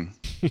as I can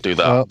do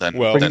that, then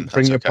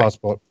bring your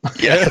passport.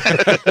 Yeah.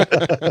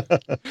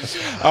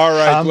 All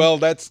right. Well,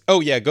 that's. Oh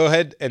yeah. Go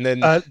ahead, and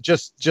then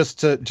just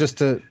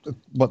to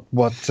what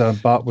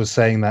Bart was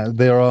saying, that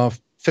there are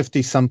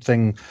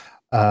 50-something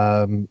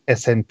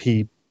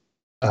SNP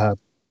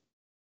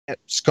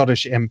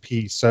Scottish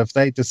MPs. So if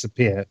they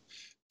disappear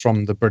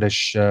from the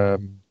British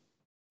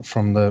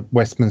from the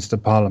Westminster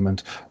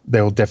Parliament,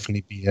 there will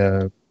definitely be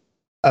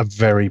a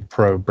very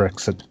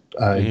pro-Brexit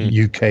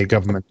UK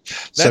government.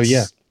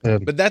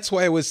 But that's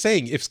why I was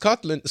saying if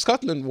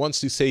Scotland wants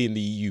to stay in the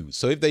EU.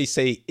 So if they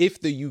say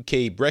if the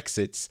UK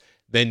Brexits,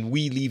 then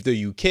we leave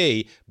the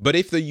UK. But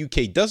if the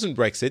UK doesn't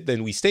Brexit,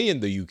 then we stay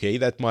in the UK.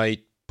 That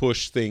might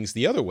push things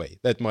the other way.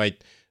 That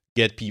might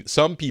get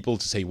some people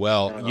to say,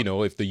 well,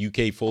 if the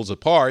UK falls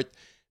apart,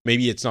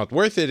 maybe it's not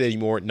worth it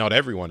anymore. Not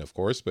everyone, of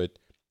course, but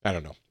I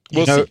don't know.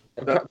 We'll see.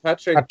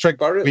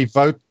 Patrick, we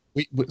vote.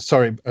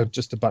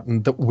 Just a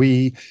button. That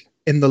we,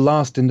 in the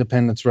last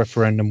independence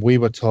referendum, we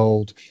were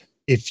told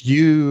if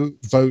you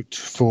vote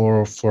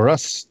for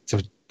us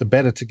to the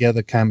Better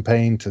Together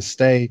campaign to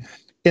stay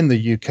in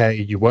the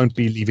UK, you won't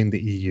be leaving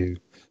the EU.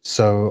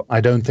 So I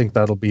don't think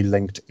that'll be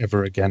linked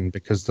ever again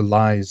because the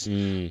lies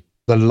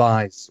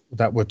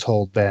that were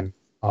told then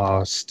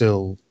are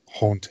still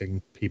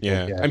haunting people.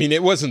 Yeah. I mean,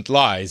 it wasn't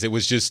lies. It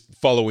was just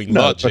following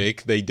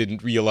logic. They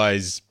didn't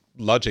realize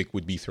logic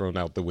would be thrown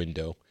out the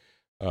window.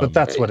 But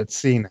that's what it's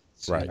seen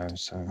as, right?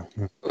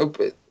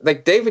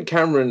 Like David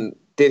Cameron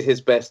did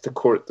his best to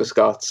court the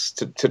Scots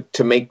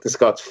to make the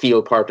Scots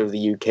feel part of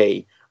the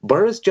UK.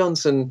 Boris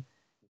Johnson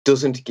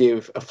doesn't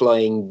give a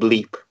flying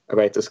bleep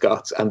about the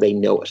Scots, and they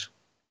know it.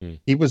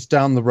 He was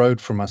down the road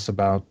from us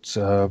about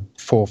 4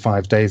 or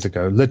 5 days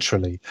ago,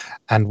 literally,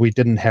 and we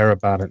didn't hear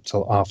about it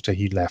until after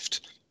he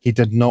left. He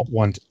did not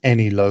want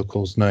any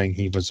locals knowing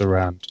he was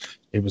around.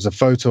 It was a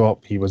photo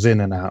op. He was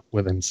in and out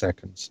within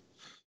seconds.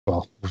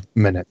 Well,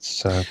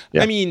 minutes.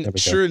 I mean,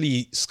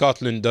 surely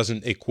Scotland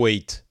doesn't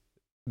equate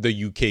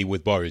the UK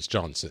with Boris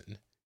Johnson.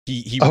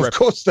 Of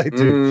course they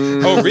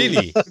do. Oh,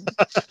 really?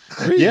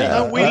 Really?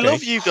 Yeah, we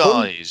love you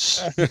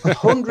guys.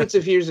 Hundreds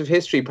of years of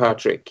history,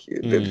 Patrick.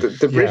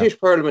 The British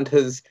Parliament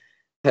has,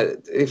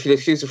 if you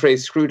excuse the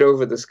phrase, screwed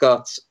over the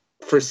Scots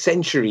for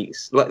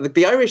centuries. Like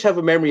the Irish have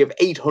a memory of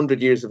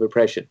 800 years of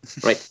oppression,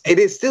 right? It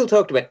is still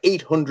talked about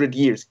 800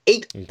 years.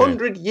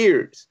 800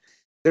 years.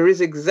 There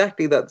is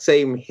exactly that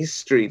same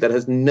history that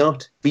has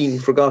not been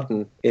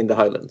forgotten in the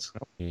Highlands.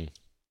 The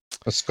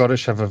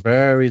Scottish have a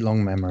very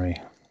long memory.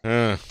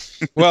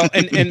 Well,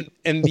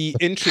 and the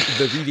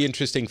really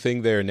interesting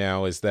thing there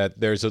now is that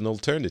there's an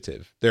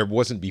alternative. There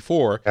wasn't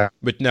before,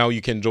 but now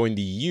you can join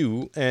the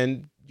EU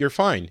and you're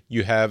fine.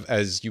 You have,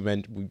 as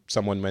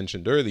someone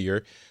mentioned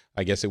earlier,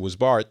 I guess it was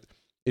Bart,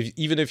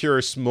 even if you're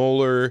a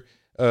smaller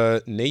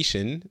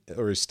nation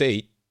or a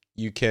state,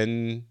 you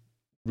can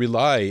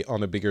rely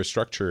on a bigger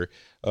structure,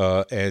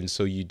 and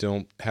so you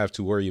don't have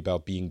to worry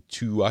about being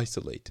too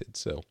isolated.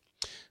 So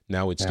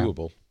now it's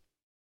doable.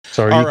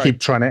 Sorry, All you right. keep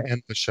trying to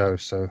end the show,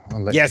 so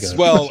I'll let you Yes, go.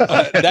 well,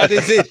 that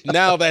is it.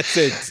 Now that's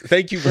it.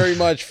 Thank you very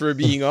much for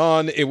being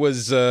on. It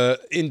was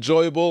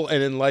enjoyable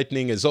and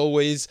enlightening as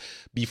always.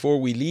 Before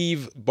we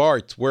leave,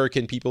 Bart, where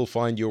can people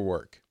find your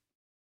work?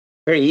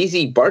 Very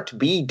easy,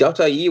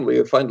 bartb.ie, where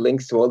you'll find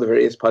links to all the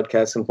various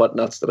podcasts and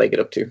whatnots that I get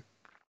up to.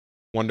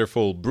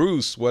 Wonderful.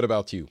 Bruce, what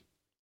about you?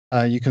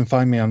 You can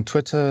find me on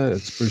Twitter.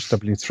 It's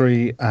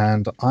BruceW3,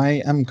 and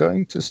I am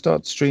going to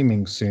start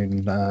streaming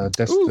soon.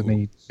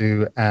 Destiny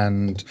 2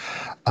 and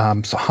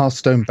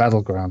Hearthstone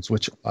Battlegrounds,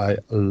 which I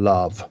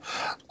love.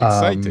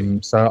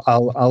 Exciting. So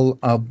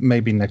I'll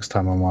maybe next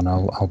time I'm on,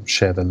 I'll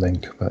share the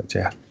link. But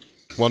yeah,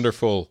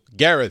 Wonderful.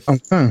 Gareth.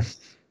 Okay.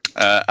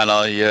 And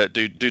I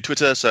do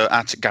Twitter, so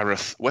at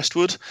Gareth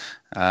Westwood.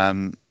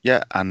 And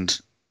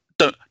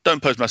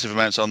don't post massive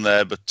amounts on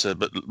there, but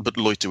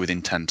loiter with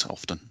intent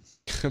often.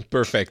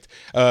 Perfect.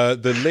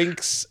 The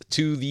links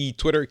to the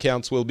Twitter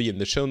accounts will be in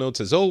the show notes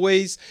as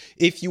always.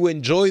 If you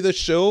enjoy the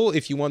show,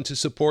 if you want to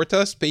support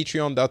us,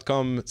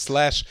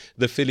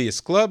 patreon.com/the Phileas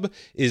Club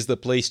is the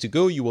place to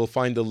go. You will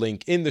find the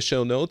link in the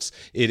show notes.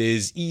 It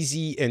is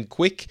easy and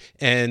quick,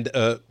 and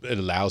it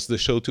allows the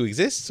show to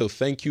exist. So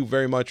thank you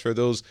very much for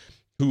those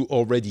who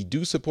already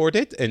do support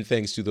it, and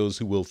thanks to those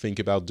who will think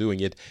about doing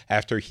it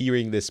after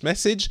hearing this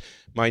message.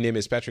 My name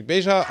is Patrick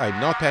Beja. I'm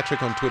not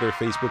Patrick on Twitter,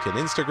 Facebook, and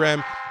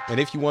Instagram. And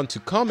if you want to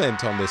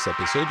comment on this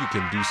episode, you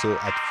can do so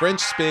at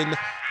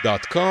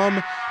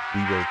frenchspin.com.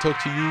 We will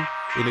talk to you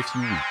in a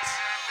few weeks.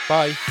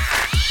 Bye.